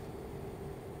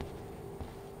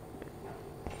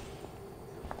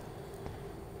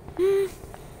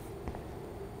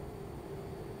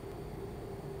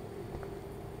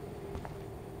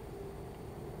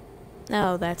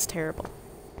 Oh, that's terrible.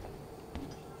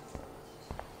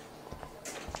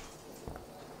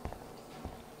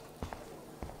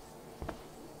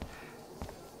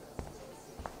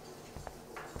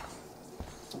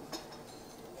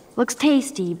 Looks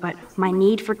tasty, but my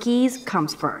need for keys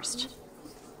comes first.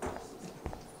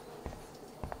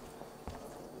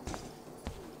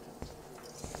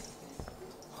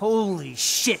 Holy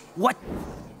shit, what?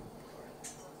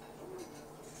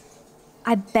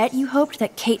 I bet you hoped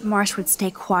that Kate Marsh would stay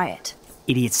quiet.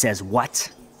 Idiot says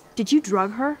what? Did you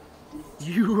drug her?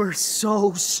 You are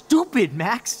so stupid,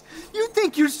 Max. You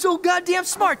think you're so goddamn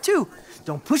smart, too.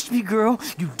 Don't push me, girl.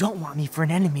 You don't want me for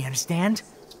an enemy, understand?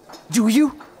 Do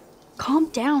you? Calm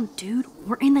down, dude.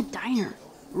 We're in the diner.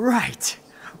 Right.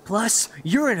 Plus,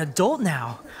 you're an adult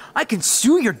now. I can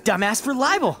sue your dumbass for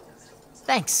libel.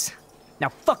 Thanks. Now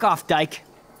fuck off, dyke.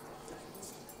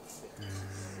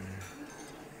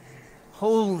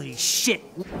 Holy shit.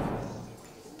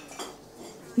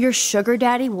 Your sugar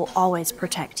daddy will always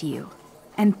protect you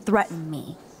and threaten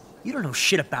me. You don't know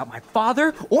shit about my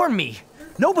father or me.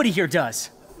 Nobody here does.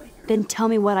 Then tell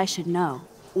me what I should know.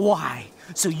 Why?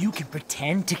 So you can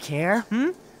pretend to care?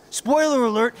 Spoiler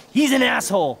alert, he's an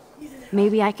asshole.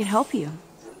 Maybe I could help you.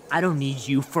 I don't need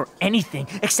you for anything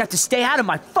except to stay out of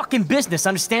my fucking business,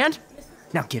 understand?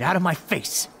 Now get out of my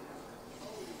face.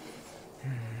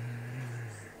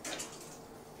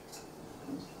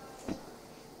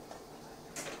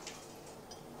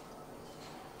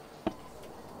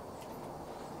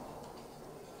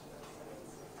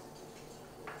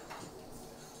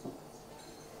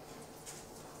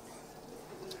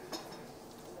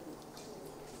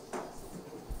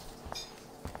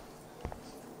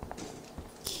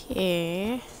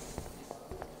 Okay.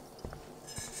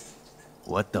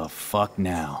 What the fuck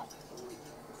now?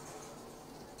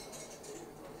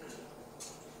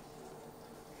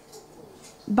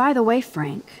 By the way,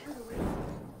 Frank.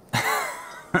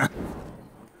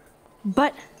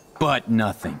 But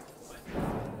nothing.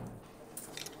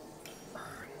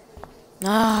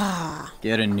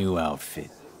 Get a new outfit.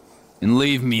 And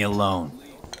leave me alone.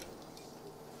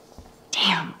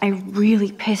 Damn, I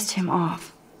really pissed him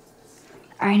off.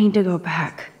 I need to go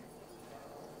back.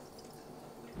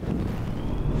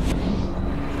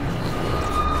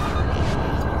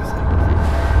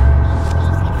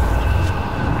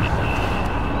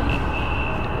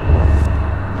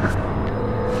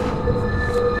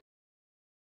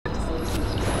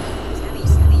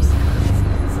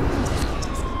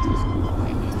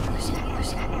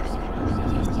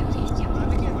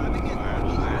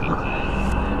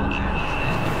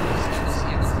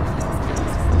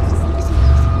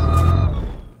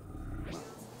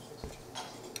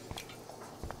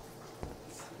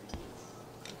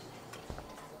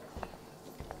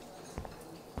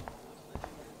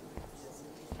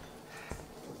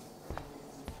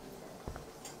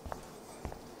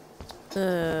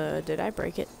 Did I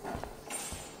break it?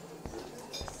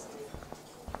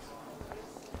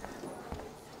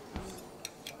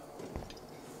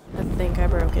 I think I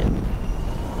broke it.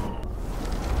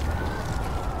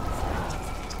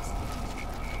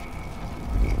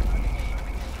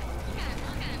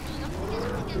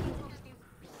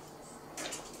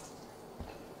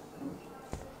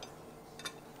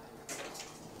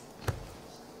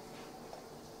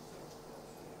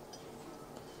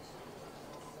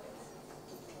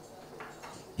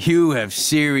 You have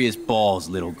serious balls,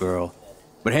 little girl.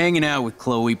 But hanging out with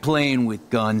Chloe, playing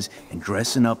with guns, and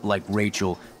dressing up like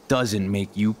Rachel doesn't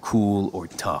make you cool or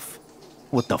tough.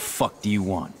 What the fuck do you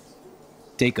want?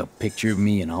 Take a picture of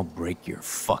me and I'll break your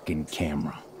fucking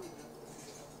camera.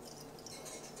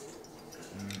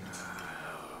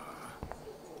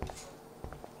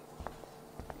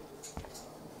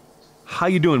 How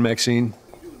you doing, Maxine?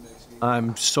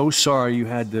 I'm so sorry you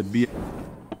had to be...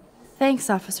 Thanks,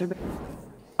 Officer.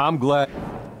 I'm glad...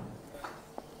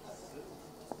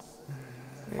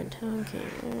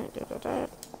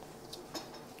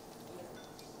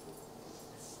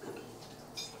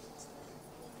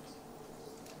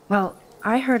 Well,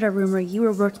 I heard a rumor you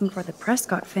were working for the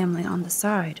Prescott family on the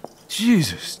side.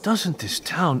 Jesus, doesn't this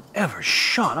town ever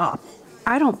shut up?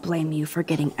 I don't blame you for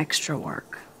getting extra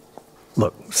work.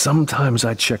 Look, sometimes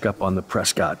I check up on the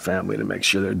Prescott family to make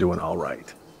sure they're doing all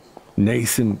right.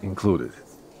 Nathan included.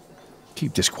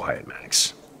 Keep this quiet,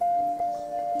 Max.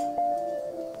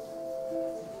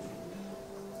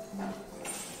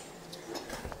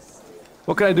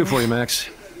 What can I do for you, Max?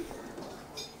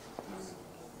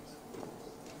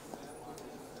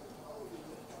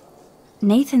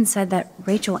 Nathan said that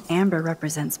Rachel Amber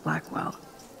represents Blackwell,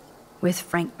 with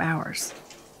Frank Bowers.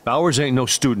 Bowers ain't no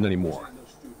student anymore.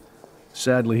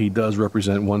 Sadly, he does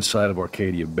represent one side of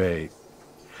Arcadia Bay.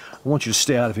 I want you to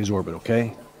stay out of his orbit,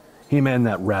 okay? Him and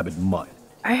that rabid mutt.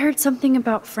 I heard something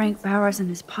about Frank Bowers and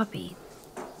his puppy.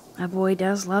 My boy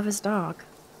does love his dog.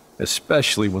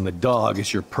 Especially when the dog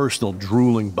is your personal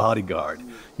drooling bodyguard.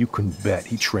 You can bet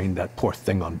he trained that poor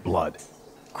thing on blood.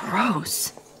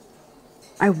 Gross.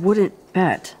 I wouldn't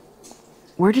bet.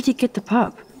 Where did he get the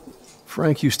pup?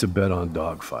 Frank used to bet on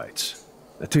dog fights.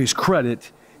 To his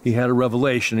credit, he had a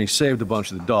revelation. He saved a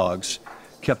bunch of the dogs,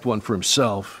 kept one for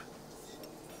himself.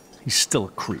 He's still a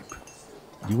creep.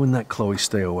 You and that Chloe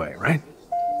stay away, right?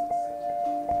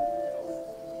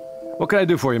 What can I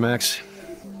do for you, Max?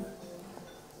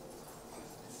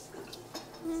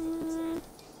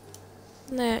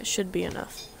 That should be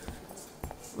enough.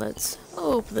 Let's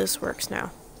hope this works now.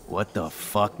 What the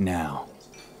fuck now?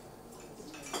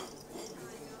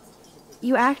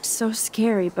 You act so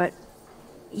scary, but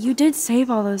you did save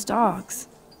all those dogs.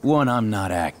 One, I'm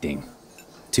not acting.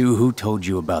 Two, who told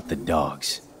you about the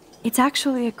dogs? It's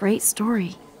actually a great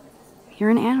story. You're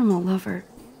an animal lover.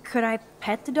 Could I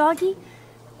pet the doggy?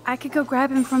 I could go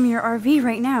grab him from your RV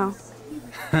right now.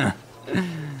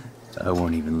 I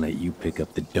won't even let you pick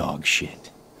up the dog shit.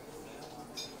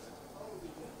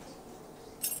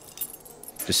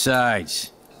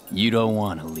 Besides, you don't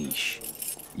want a leash.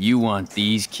 You want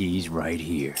these keys right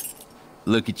here.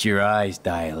 Look at your eyes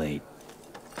dilate.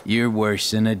 You're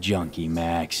worse than a junkie,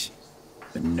 Max.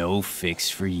 But no fix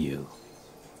for you.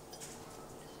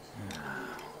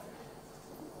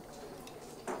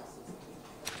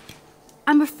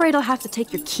 I'm afraid I'll have to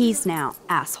take your keys now,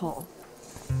 asshole.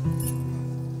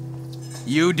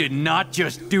 You did not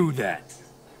just do that.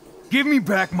 Give me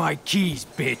back my keys,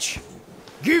 bitch.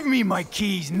 Give me my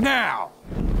keys now!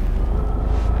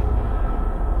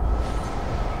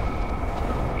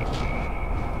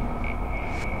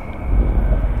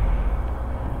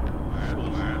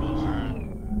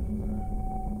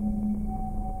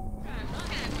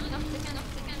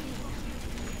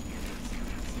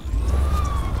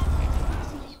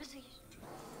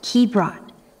 Key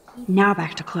brought. Now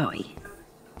back to Chloe.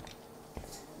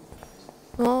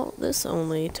 Well, this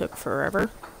only took forever.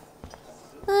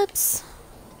 Let's...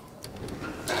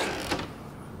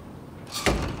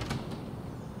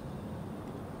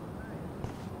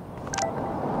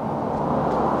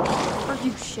 Are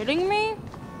you shitting me?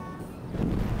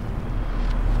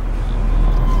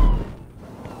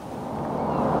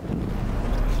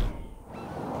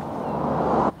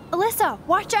 Alyssa,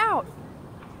 watch out!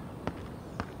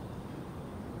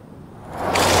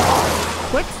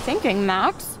 Quick thinking,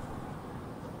 Max.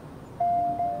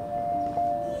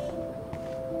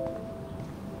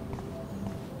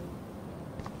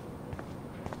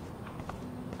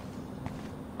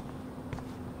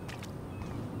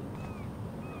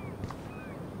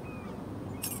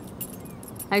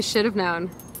 I should have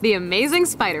known. The amazing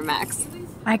Spider-Max.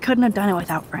 I couldn't have done it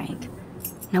without Frank.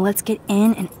 Now let's get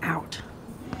in and out.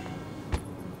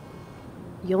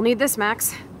 You'll need this,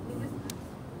 Max.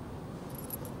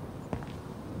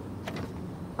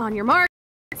 On your mark,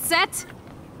 set,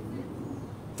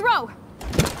 throw!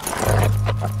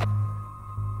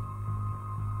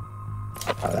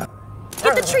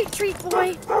 Get the treat,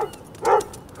 boy!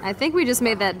 I think we just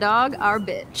made that dog our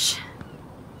bitch.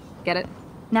 Get it?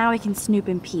 Now we can snoop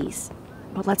in peace,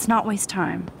 but let's not waste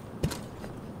time.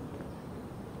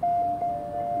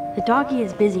 The doggy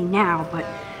is busy now, but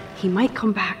He might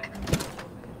come back.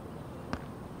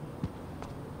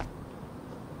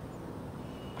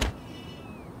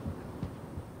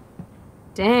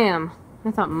 Damn,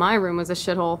 I thought my room was a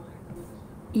shithole.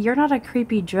 You're not a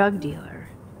creepy drug dealer.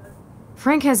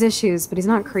 Frank has issues, but he's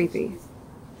not creepy.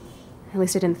 At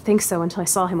least I didn't think so until I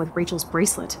saw him with Rachel's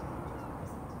bracelet.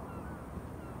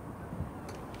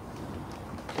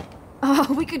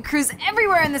 Oh, we could cruise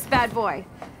everywhere in this bad boy!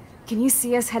 Can you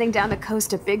see us heading down the coast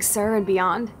to Big Sur and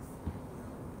beyond?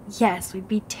 Yes, we'd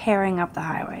be tearing up the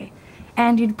highway.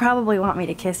 And you'd probably want me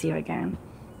to kiss you again.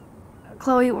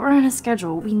 Chloe, we're on a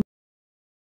schedule.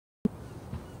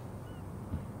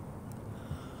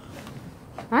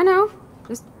 I know.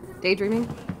 Just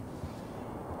daydreaming.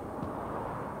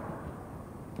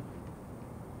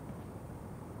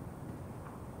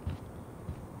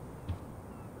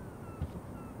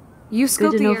 You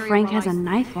Good to know area Frank while has I a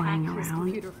knife lying hack his around.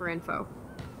 computer for info.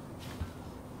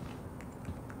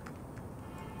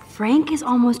 Frank is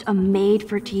almost a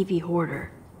made-for-TV hoarder.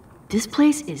 This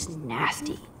place is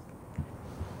nasty.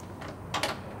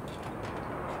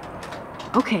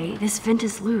 Okay, this vent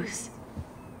is loose.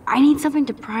 I need something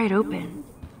to pry it open.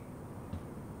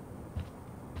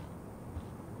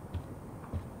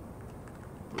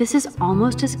 This is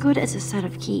almost as good as a set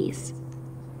of keys.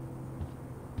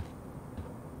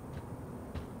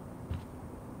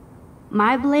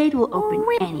 My blade will open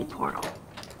any portal.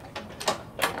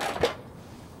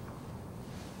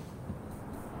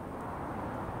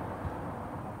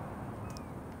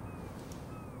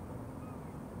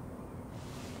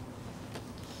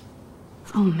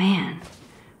 Oh man,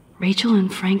 Rachel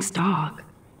and Frank's dog.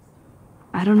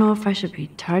 I don't know if I should be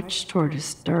touched or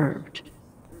disturbed.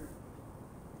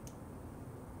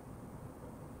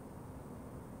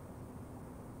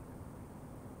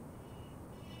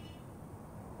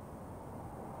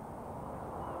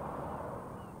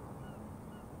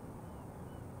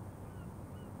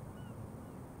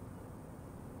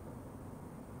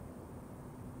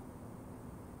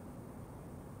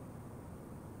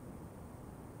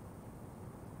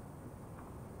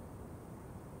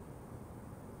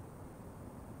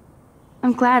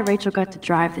 I'm glad Rachel got to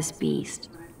drive this beast.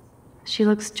 She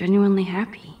looks genuinely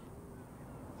happy.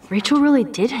 Rachel really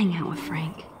did hang out with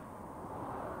Frank.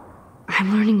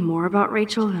 I'm learning more about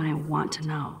Rachel than I want to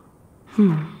know.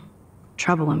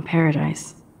 Trouble in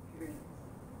paradise.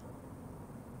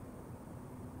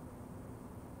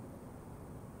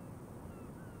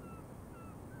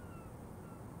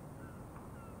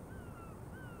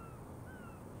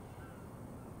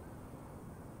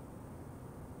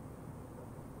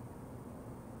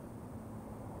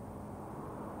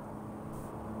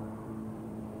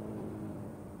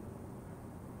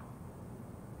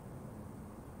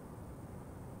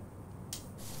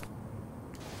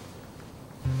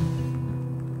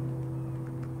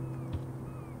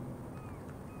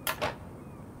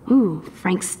 Ooh,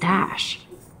 Frank's stash.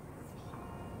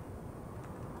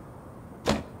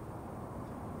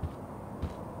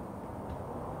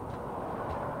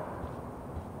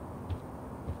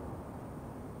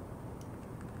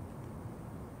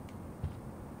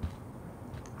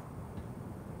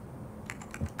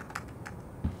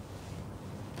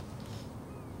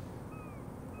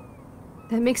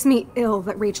 That makes me ill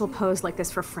that Rachel posed like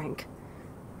this for Frank.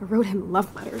 I wrote him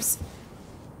love letters.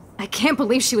 I can't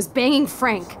believe she was banging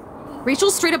Frank.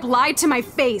 Rachel straight up lied to my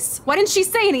face. Why didn't she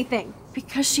say anything?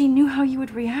 Because she knew how you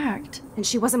would react. And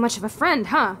she wasn't much of a friend,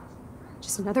 huh?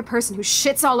 Just another person who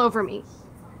shits all over me.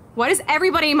 Why does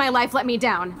everybody in my life let me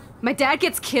down? My dad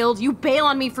gets killed, you bail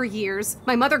on me for years,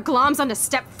 my mother gloms onto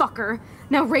stepfucker,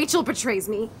 now Rachel betrays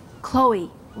me.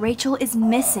 Chloe, Rachel is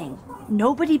missing.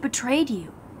 Nobody betrayed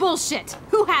you. Bullshit!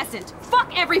 Who hasn't?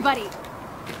 Fuck everybody!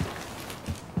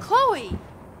 Chloe!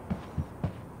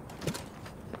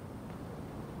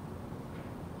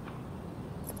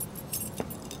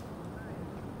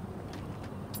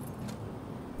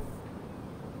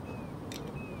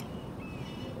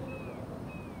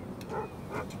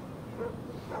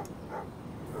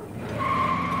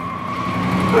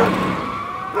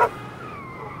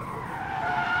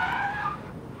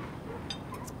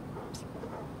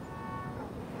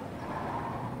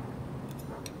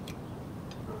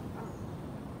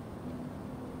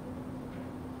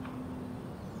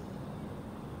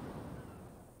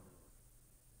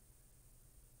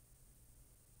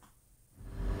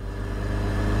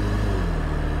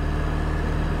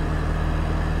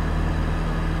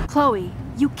 Chloe,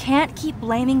 you can't keep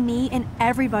blaming me and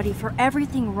everybody for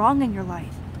everything wrong in your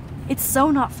life. It's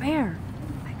so not fair.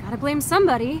 I gotta blame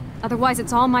somebody, otherwise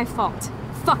it's all my fault.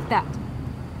 Fuck that.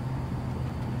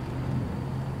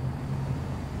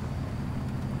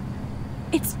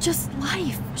 It's just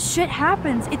life. Shit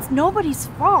happens. It's nobody's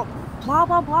fault. Blah,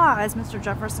 blah, blah, as Mr.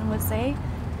 Jefferson would say.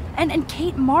 And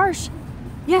Kate Marsh...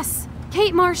 Yes,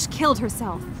 Kate Marsh killed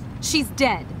herself. She's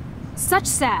dead. Such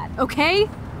sad, okay?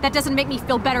 That doesn't make me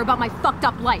feel better about my fucked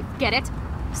up life, get it?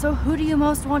 So who do you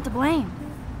most want to blame?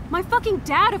 My fucking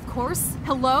dad, of course.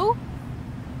 Hello?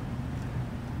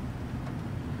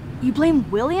 You blame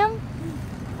William?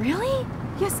 Really?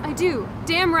 Yes, I do.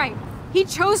 Damn right. He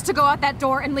chose to go out that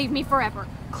door and leave me forever.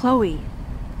 Chloe,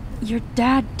 your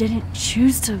dad didn't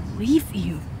choose to leave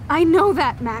you. I know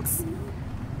that, Max.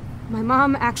 My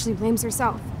mom actually blames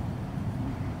herself.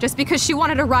 Just because she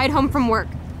wanted a ride home from work.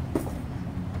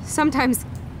 Sometimes,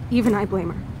 even I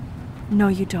blame her. No,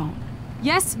 you don't.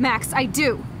 Yes, Max, I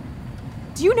do.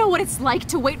 Do you know what it's like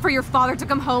to wait for your father to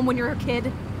come home when you're a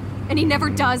kid? And he never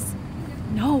does?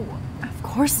 No, of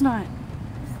course not.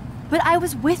 But I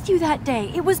was with you that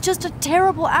day. It was just a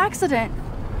terrible accident.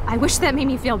 I wish that made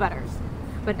me feel better.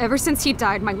 But ever since he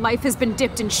died, my life has been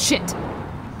dipped in shit.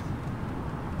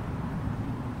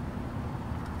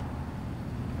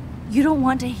 You don't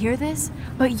want to hear this,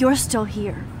 but you're still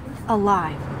here,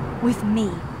 alive, with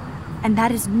me. And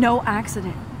that is no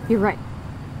accident. You're right.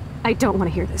 I don't want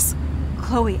to hear this.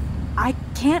 Chloe, I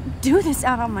can't do this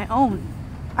out on my own.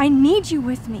 I need you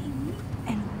with me.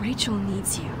 And Rachel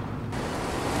needs you.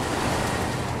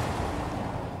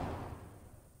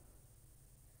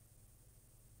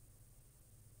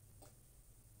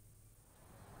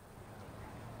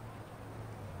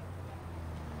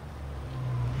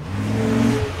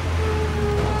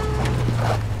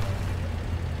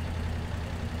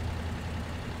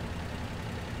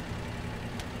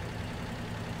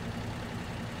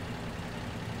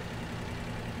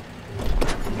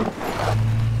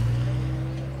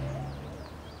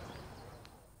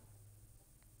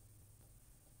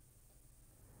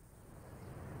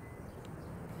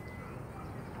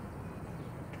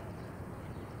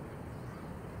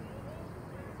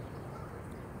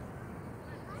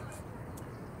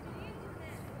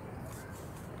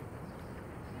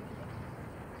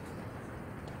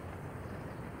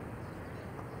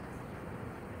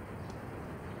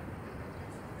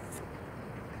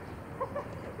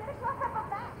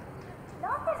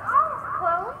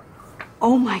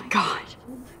 Oh my god.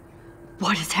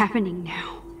 What is happening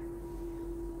now?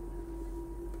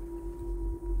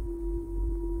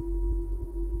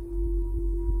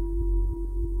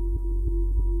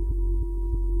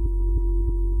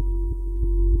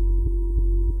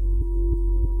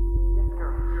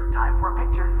 Time for a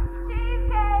picture.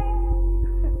 Cheesecake!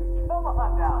 Come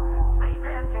on now. Say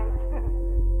pancake.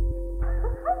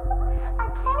 I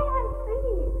can't even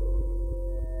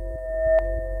see.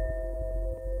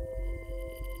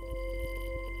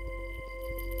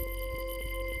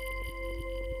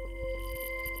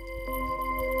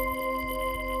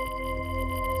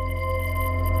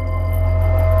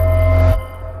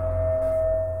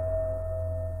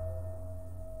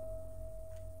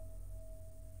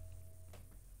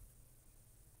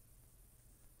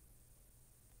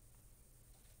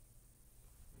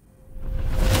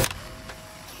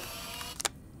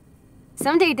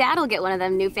 Someday Dad'll get one of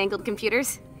them newfangled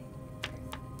computers.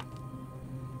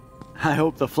 I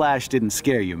hope the flash didn't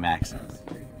scare you, Max.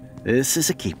 This is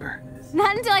a keeper.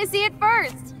 Not until I see it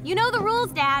first. You know the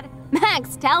rules, Dad.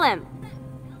 Max, tell him.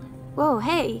 Whoa,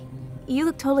 hey. You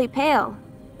look totally pale.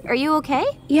 Are you okay?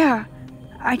 Yeah,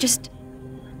 I just...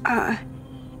 yeah,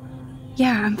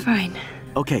 I'm fine.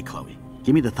 Okay, Chloe.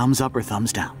 Give me the thumbs up or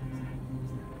thumbs down.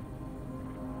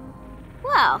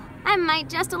 Well, I might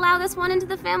just allow this one into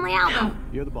the family album.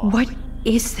 You're the boss. What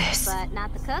is this? But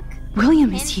not the cook.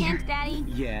 William is Hint, here. hint, Daddy.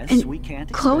 Yes, And we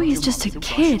can't Chloe is expect just a your mother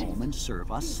to kid. rush home and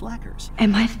serve us slackers.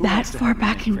 Am I Who that wants to far have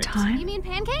back in pancakes? time? You mean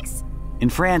pancakes? In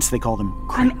France, they call them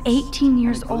I'm crepes. 18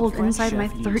 years A good old French inside my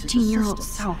chef uses 13-year-old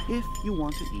assistance self. If you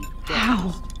want to eat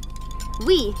How?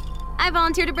 We. I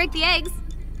volunteer to break the eggs.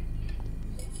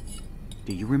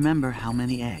 Do you remember how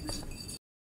many eggs?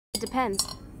 It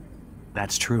depends.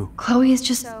 That's true. Chloe is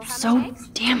just so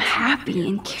damn happy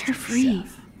and carefree.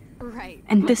 Right.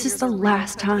 And this is the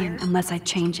last time unless I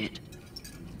change it.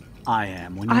 I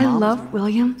am when your I mom was love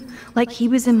William like he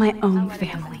was in my own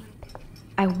family.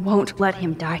 I won't let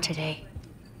him die today.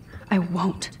 I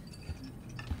won't.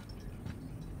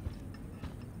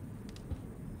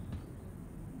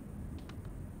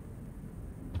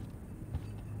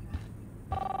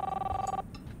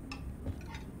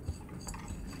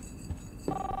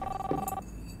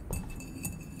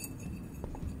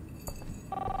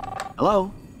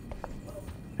 Hello?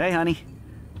 Hey, honey.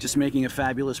 Just making a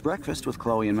fabulous breakfast with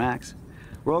Chloe and Max.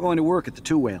 We're all going to work at the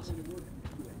Two Whales.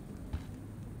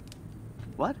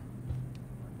 What?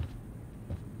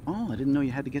 Oh, I didn't know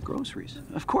you had to get groceries.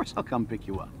 Of course I'll come pick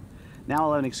you up. Now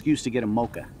I'll have an excuse to get a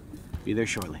mocha. Be there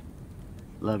shortly.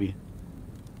 Love you.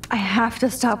 I have to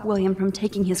stop William from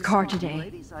taking his car today.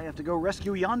 Ladies, I have to go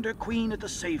rescue yonder queen at the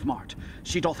Save Mart.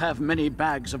 She doth have many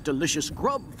bags of delicious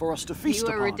grub for us to feast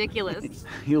upon. You are ridiculous.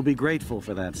 You'll be grateful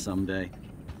for that someday.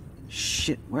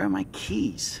 Shit, where are my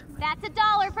keys? That's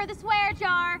 $1 for the swear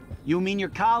jar. You mean your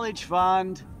college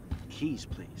fund? Keys,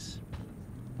 please.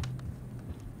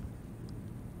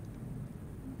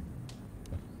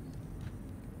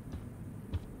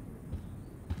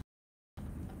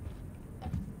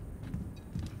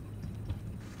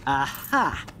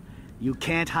 Aha! You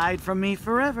can't hide from me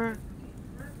forever.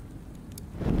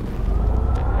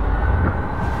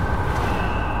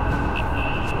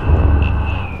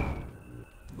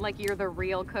 Like you're the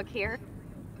real cook here?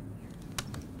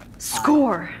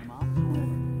 Score!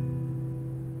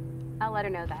 I'll let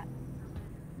her know that.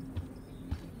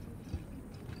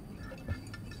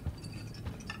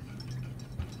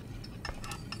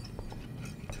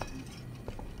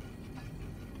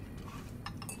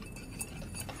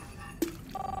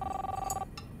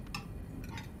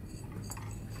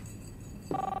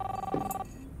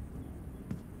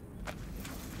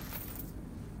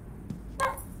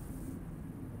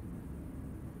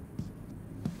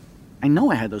 I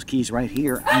know I had those keys right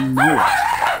here. I know it.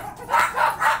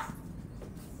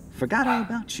 Forgot all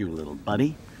about you, little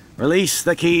buddy. Release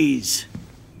the keys.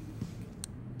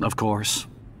 Of course.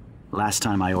 Last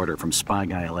time I ordered from Spy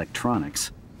Guy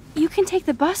Electronics. You can take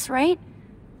the bus, right?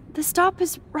 The stop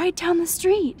is right down the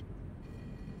street.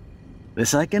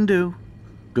 This I can do.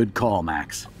 Good call,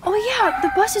 Max. Oh yeah,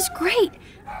 the bus is great.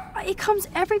 It comes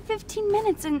every 15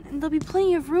 minutes and there'll be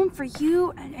plenty of room for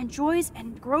you and Joyce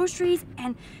and groceries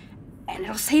and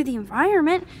it'll save the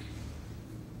environment.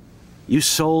 You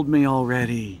sold me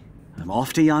already. I'm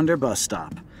off to yonder bus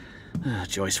stop.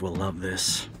 Joyce will love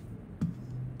this.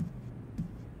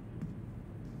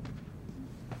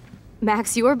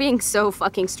 Max, you are being so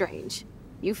fucking strange.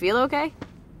 You feel okay?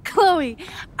 Chloe,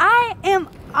 I am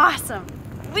awesome.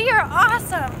 We are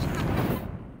awesome.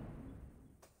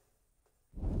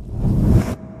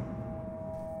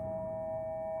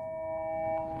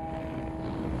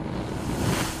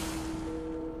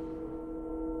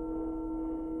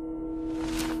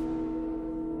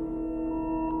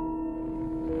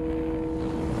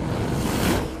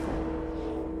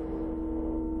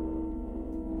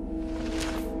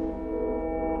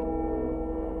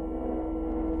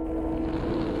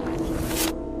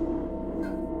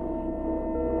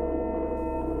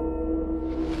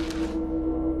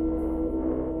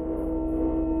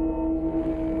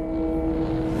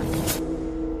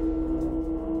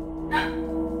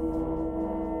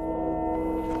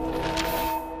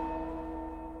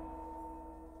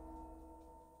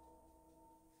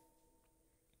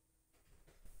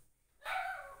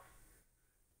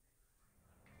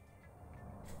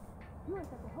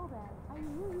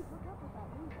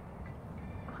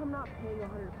 I'm not paying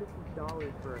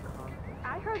 $150 for a concert.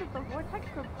 I heard that the Vortex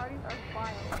Club parties are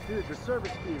wild. Dude, the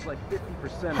service fee is like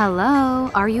 50%. Hello?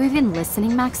 Are you even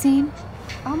listening, Maxine?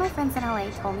 All my friends in LA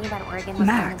told me that Oregon was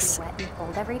Max. going to be wet and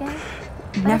cold every day.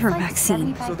 But Never it's like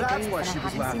Maxine. 75 So that's degrees why and she I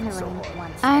was haven't seen laughing the so rain hard.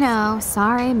 once. I know.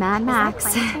 Sorry, Mad Is that Max.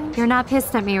 climate change? You're not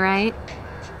pissed at me, right?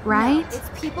 Right? No,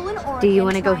 it's people in Oregon Do you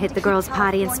want to go trying hit the keep girls'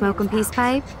 potty and smoke a Californians peace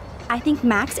pipe? I think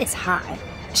Max is high.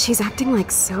 She's acting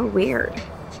like so weird.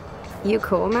 You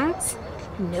cool, Max?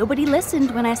 Nobody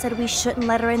listened when I said we shouldn't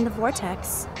let her in the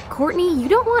vortex. Courtney, you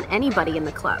don't want anybody in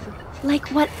the club. Like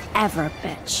whatever,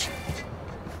 bitch.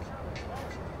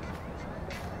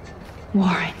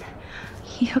 Warren,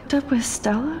 he hooked up with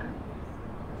Stella?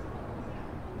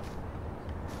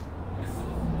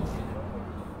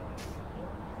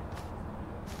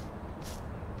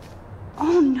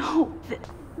 Oh no,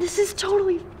 this is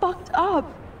totally fucked up.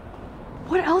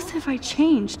 What else have I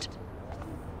changed?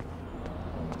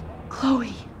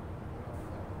 Chloe.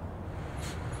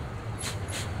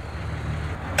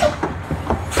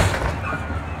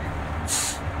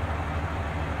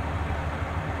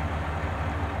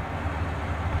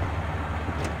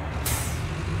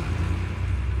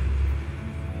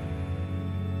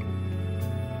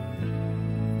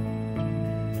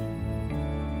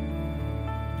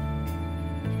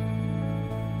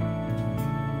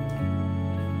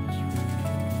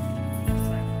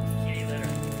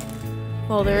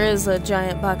 Well, there is a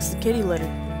giant box of kitty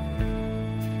litter.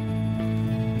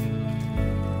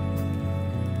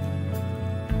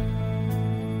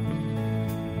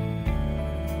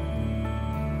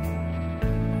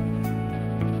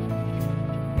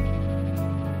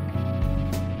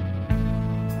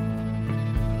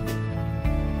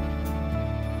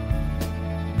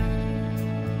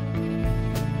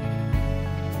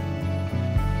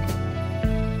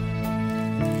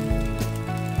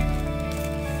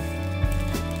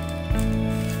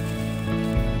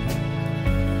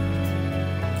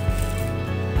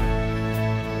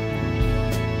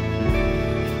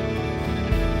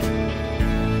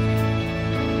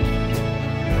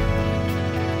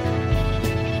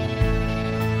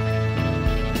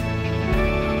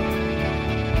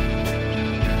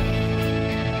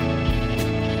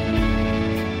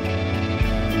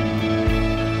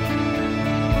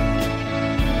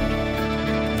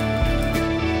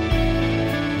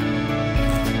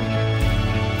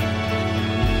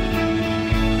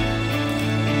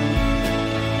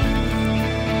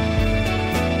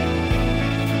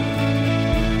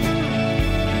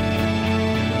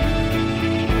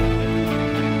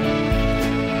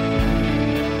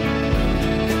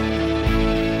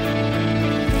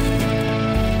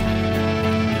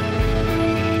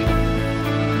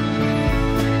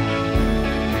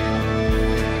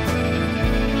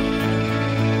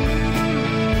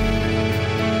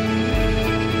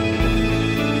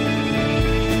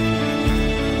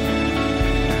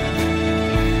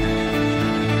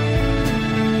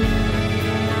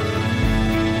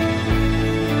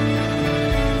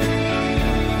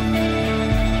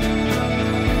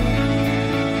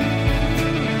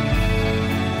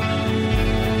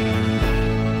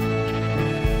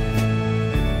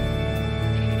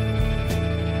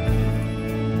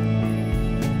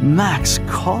 Max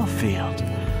Caulfield.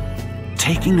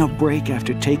 Taking a break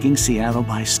after taking Seattle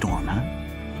by storm, huh?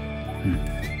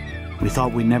 We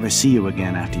thought we'd never see you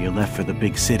again after you left for the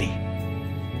big city.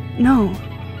 No.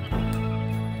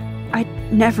 I'd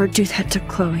never do that to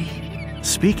Chloe.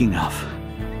 Speaking of,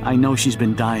 I know she's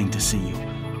been dying to see you.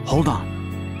 Hold on.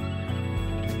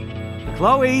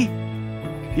 Chloe!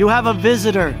 You have a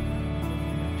visitor!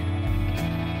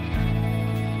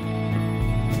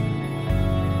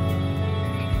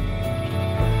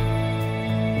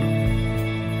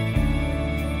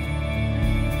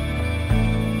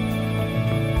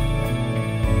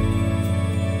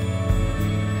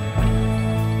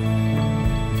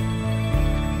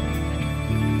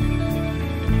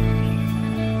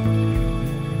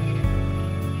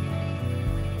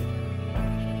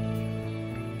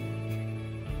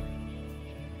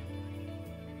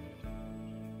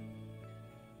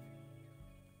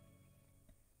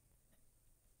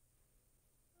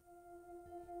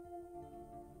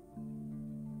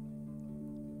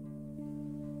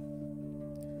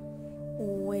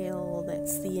 Well,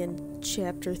 that's the end of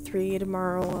chapter 3.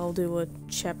 Tomorrow I'll do a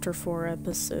chapter 4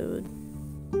 episode.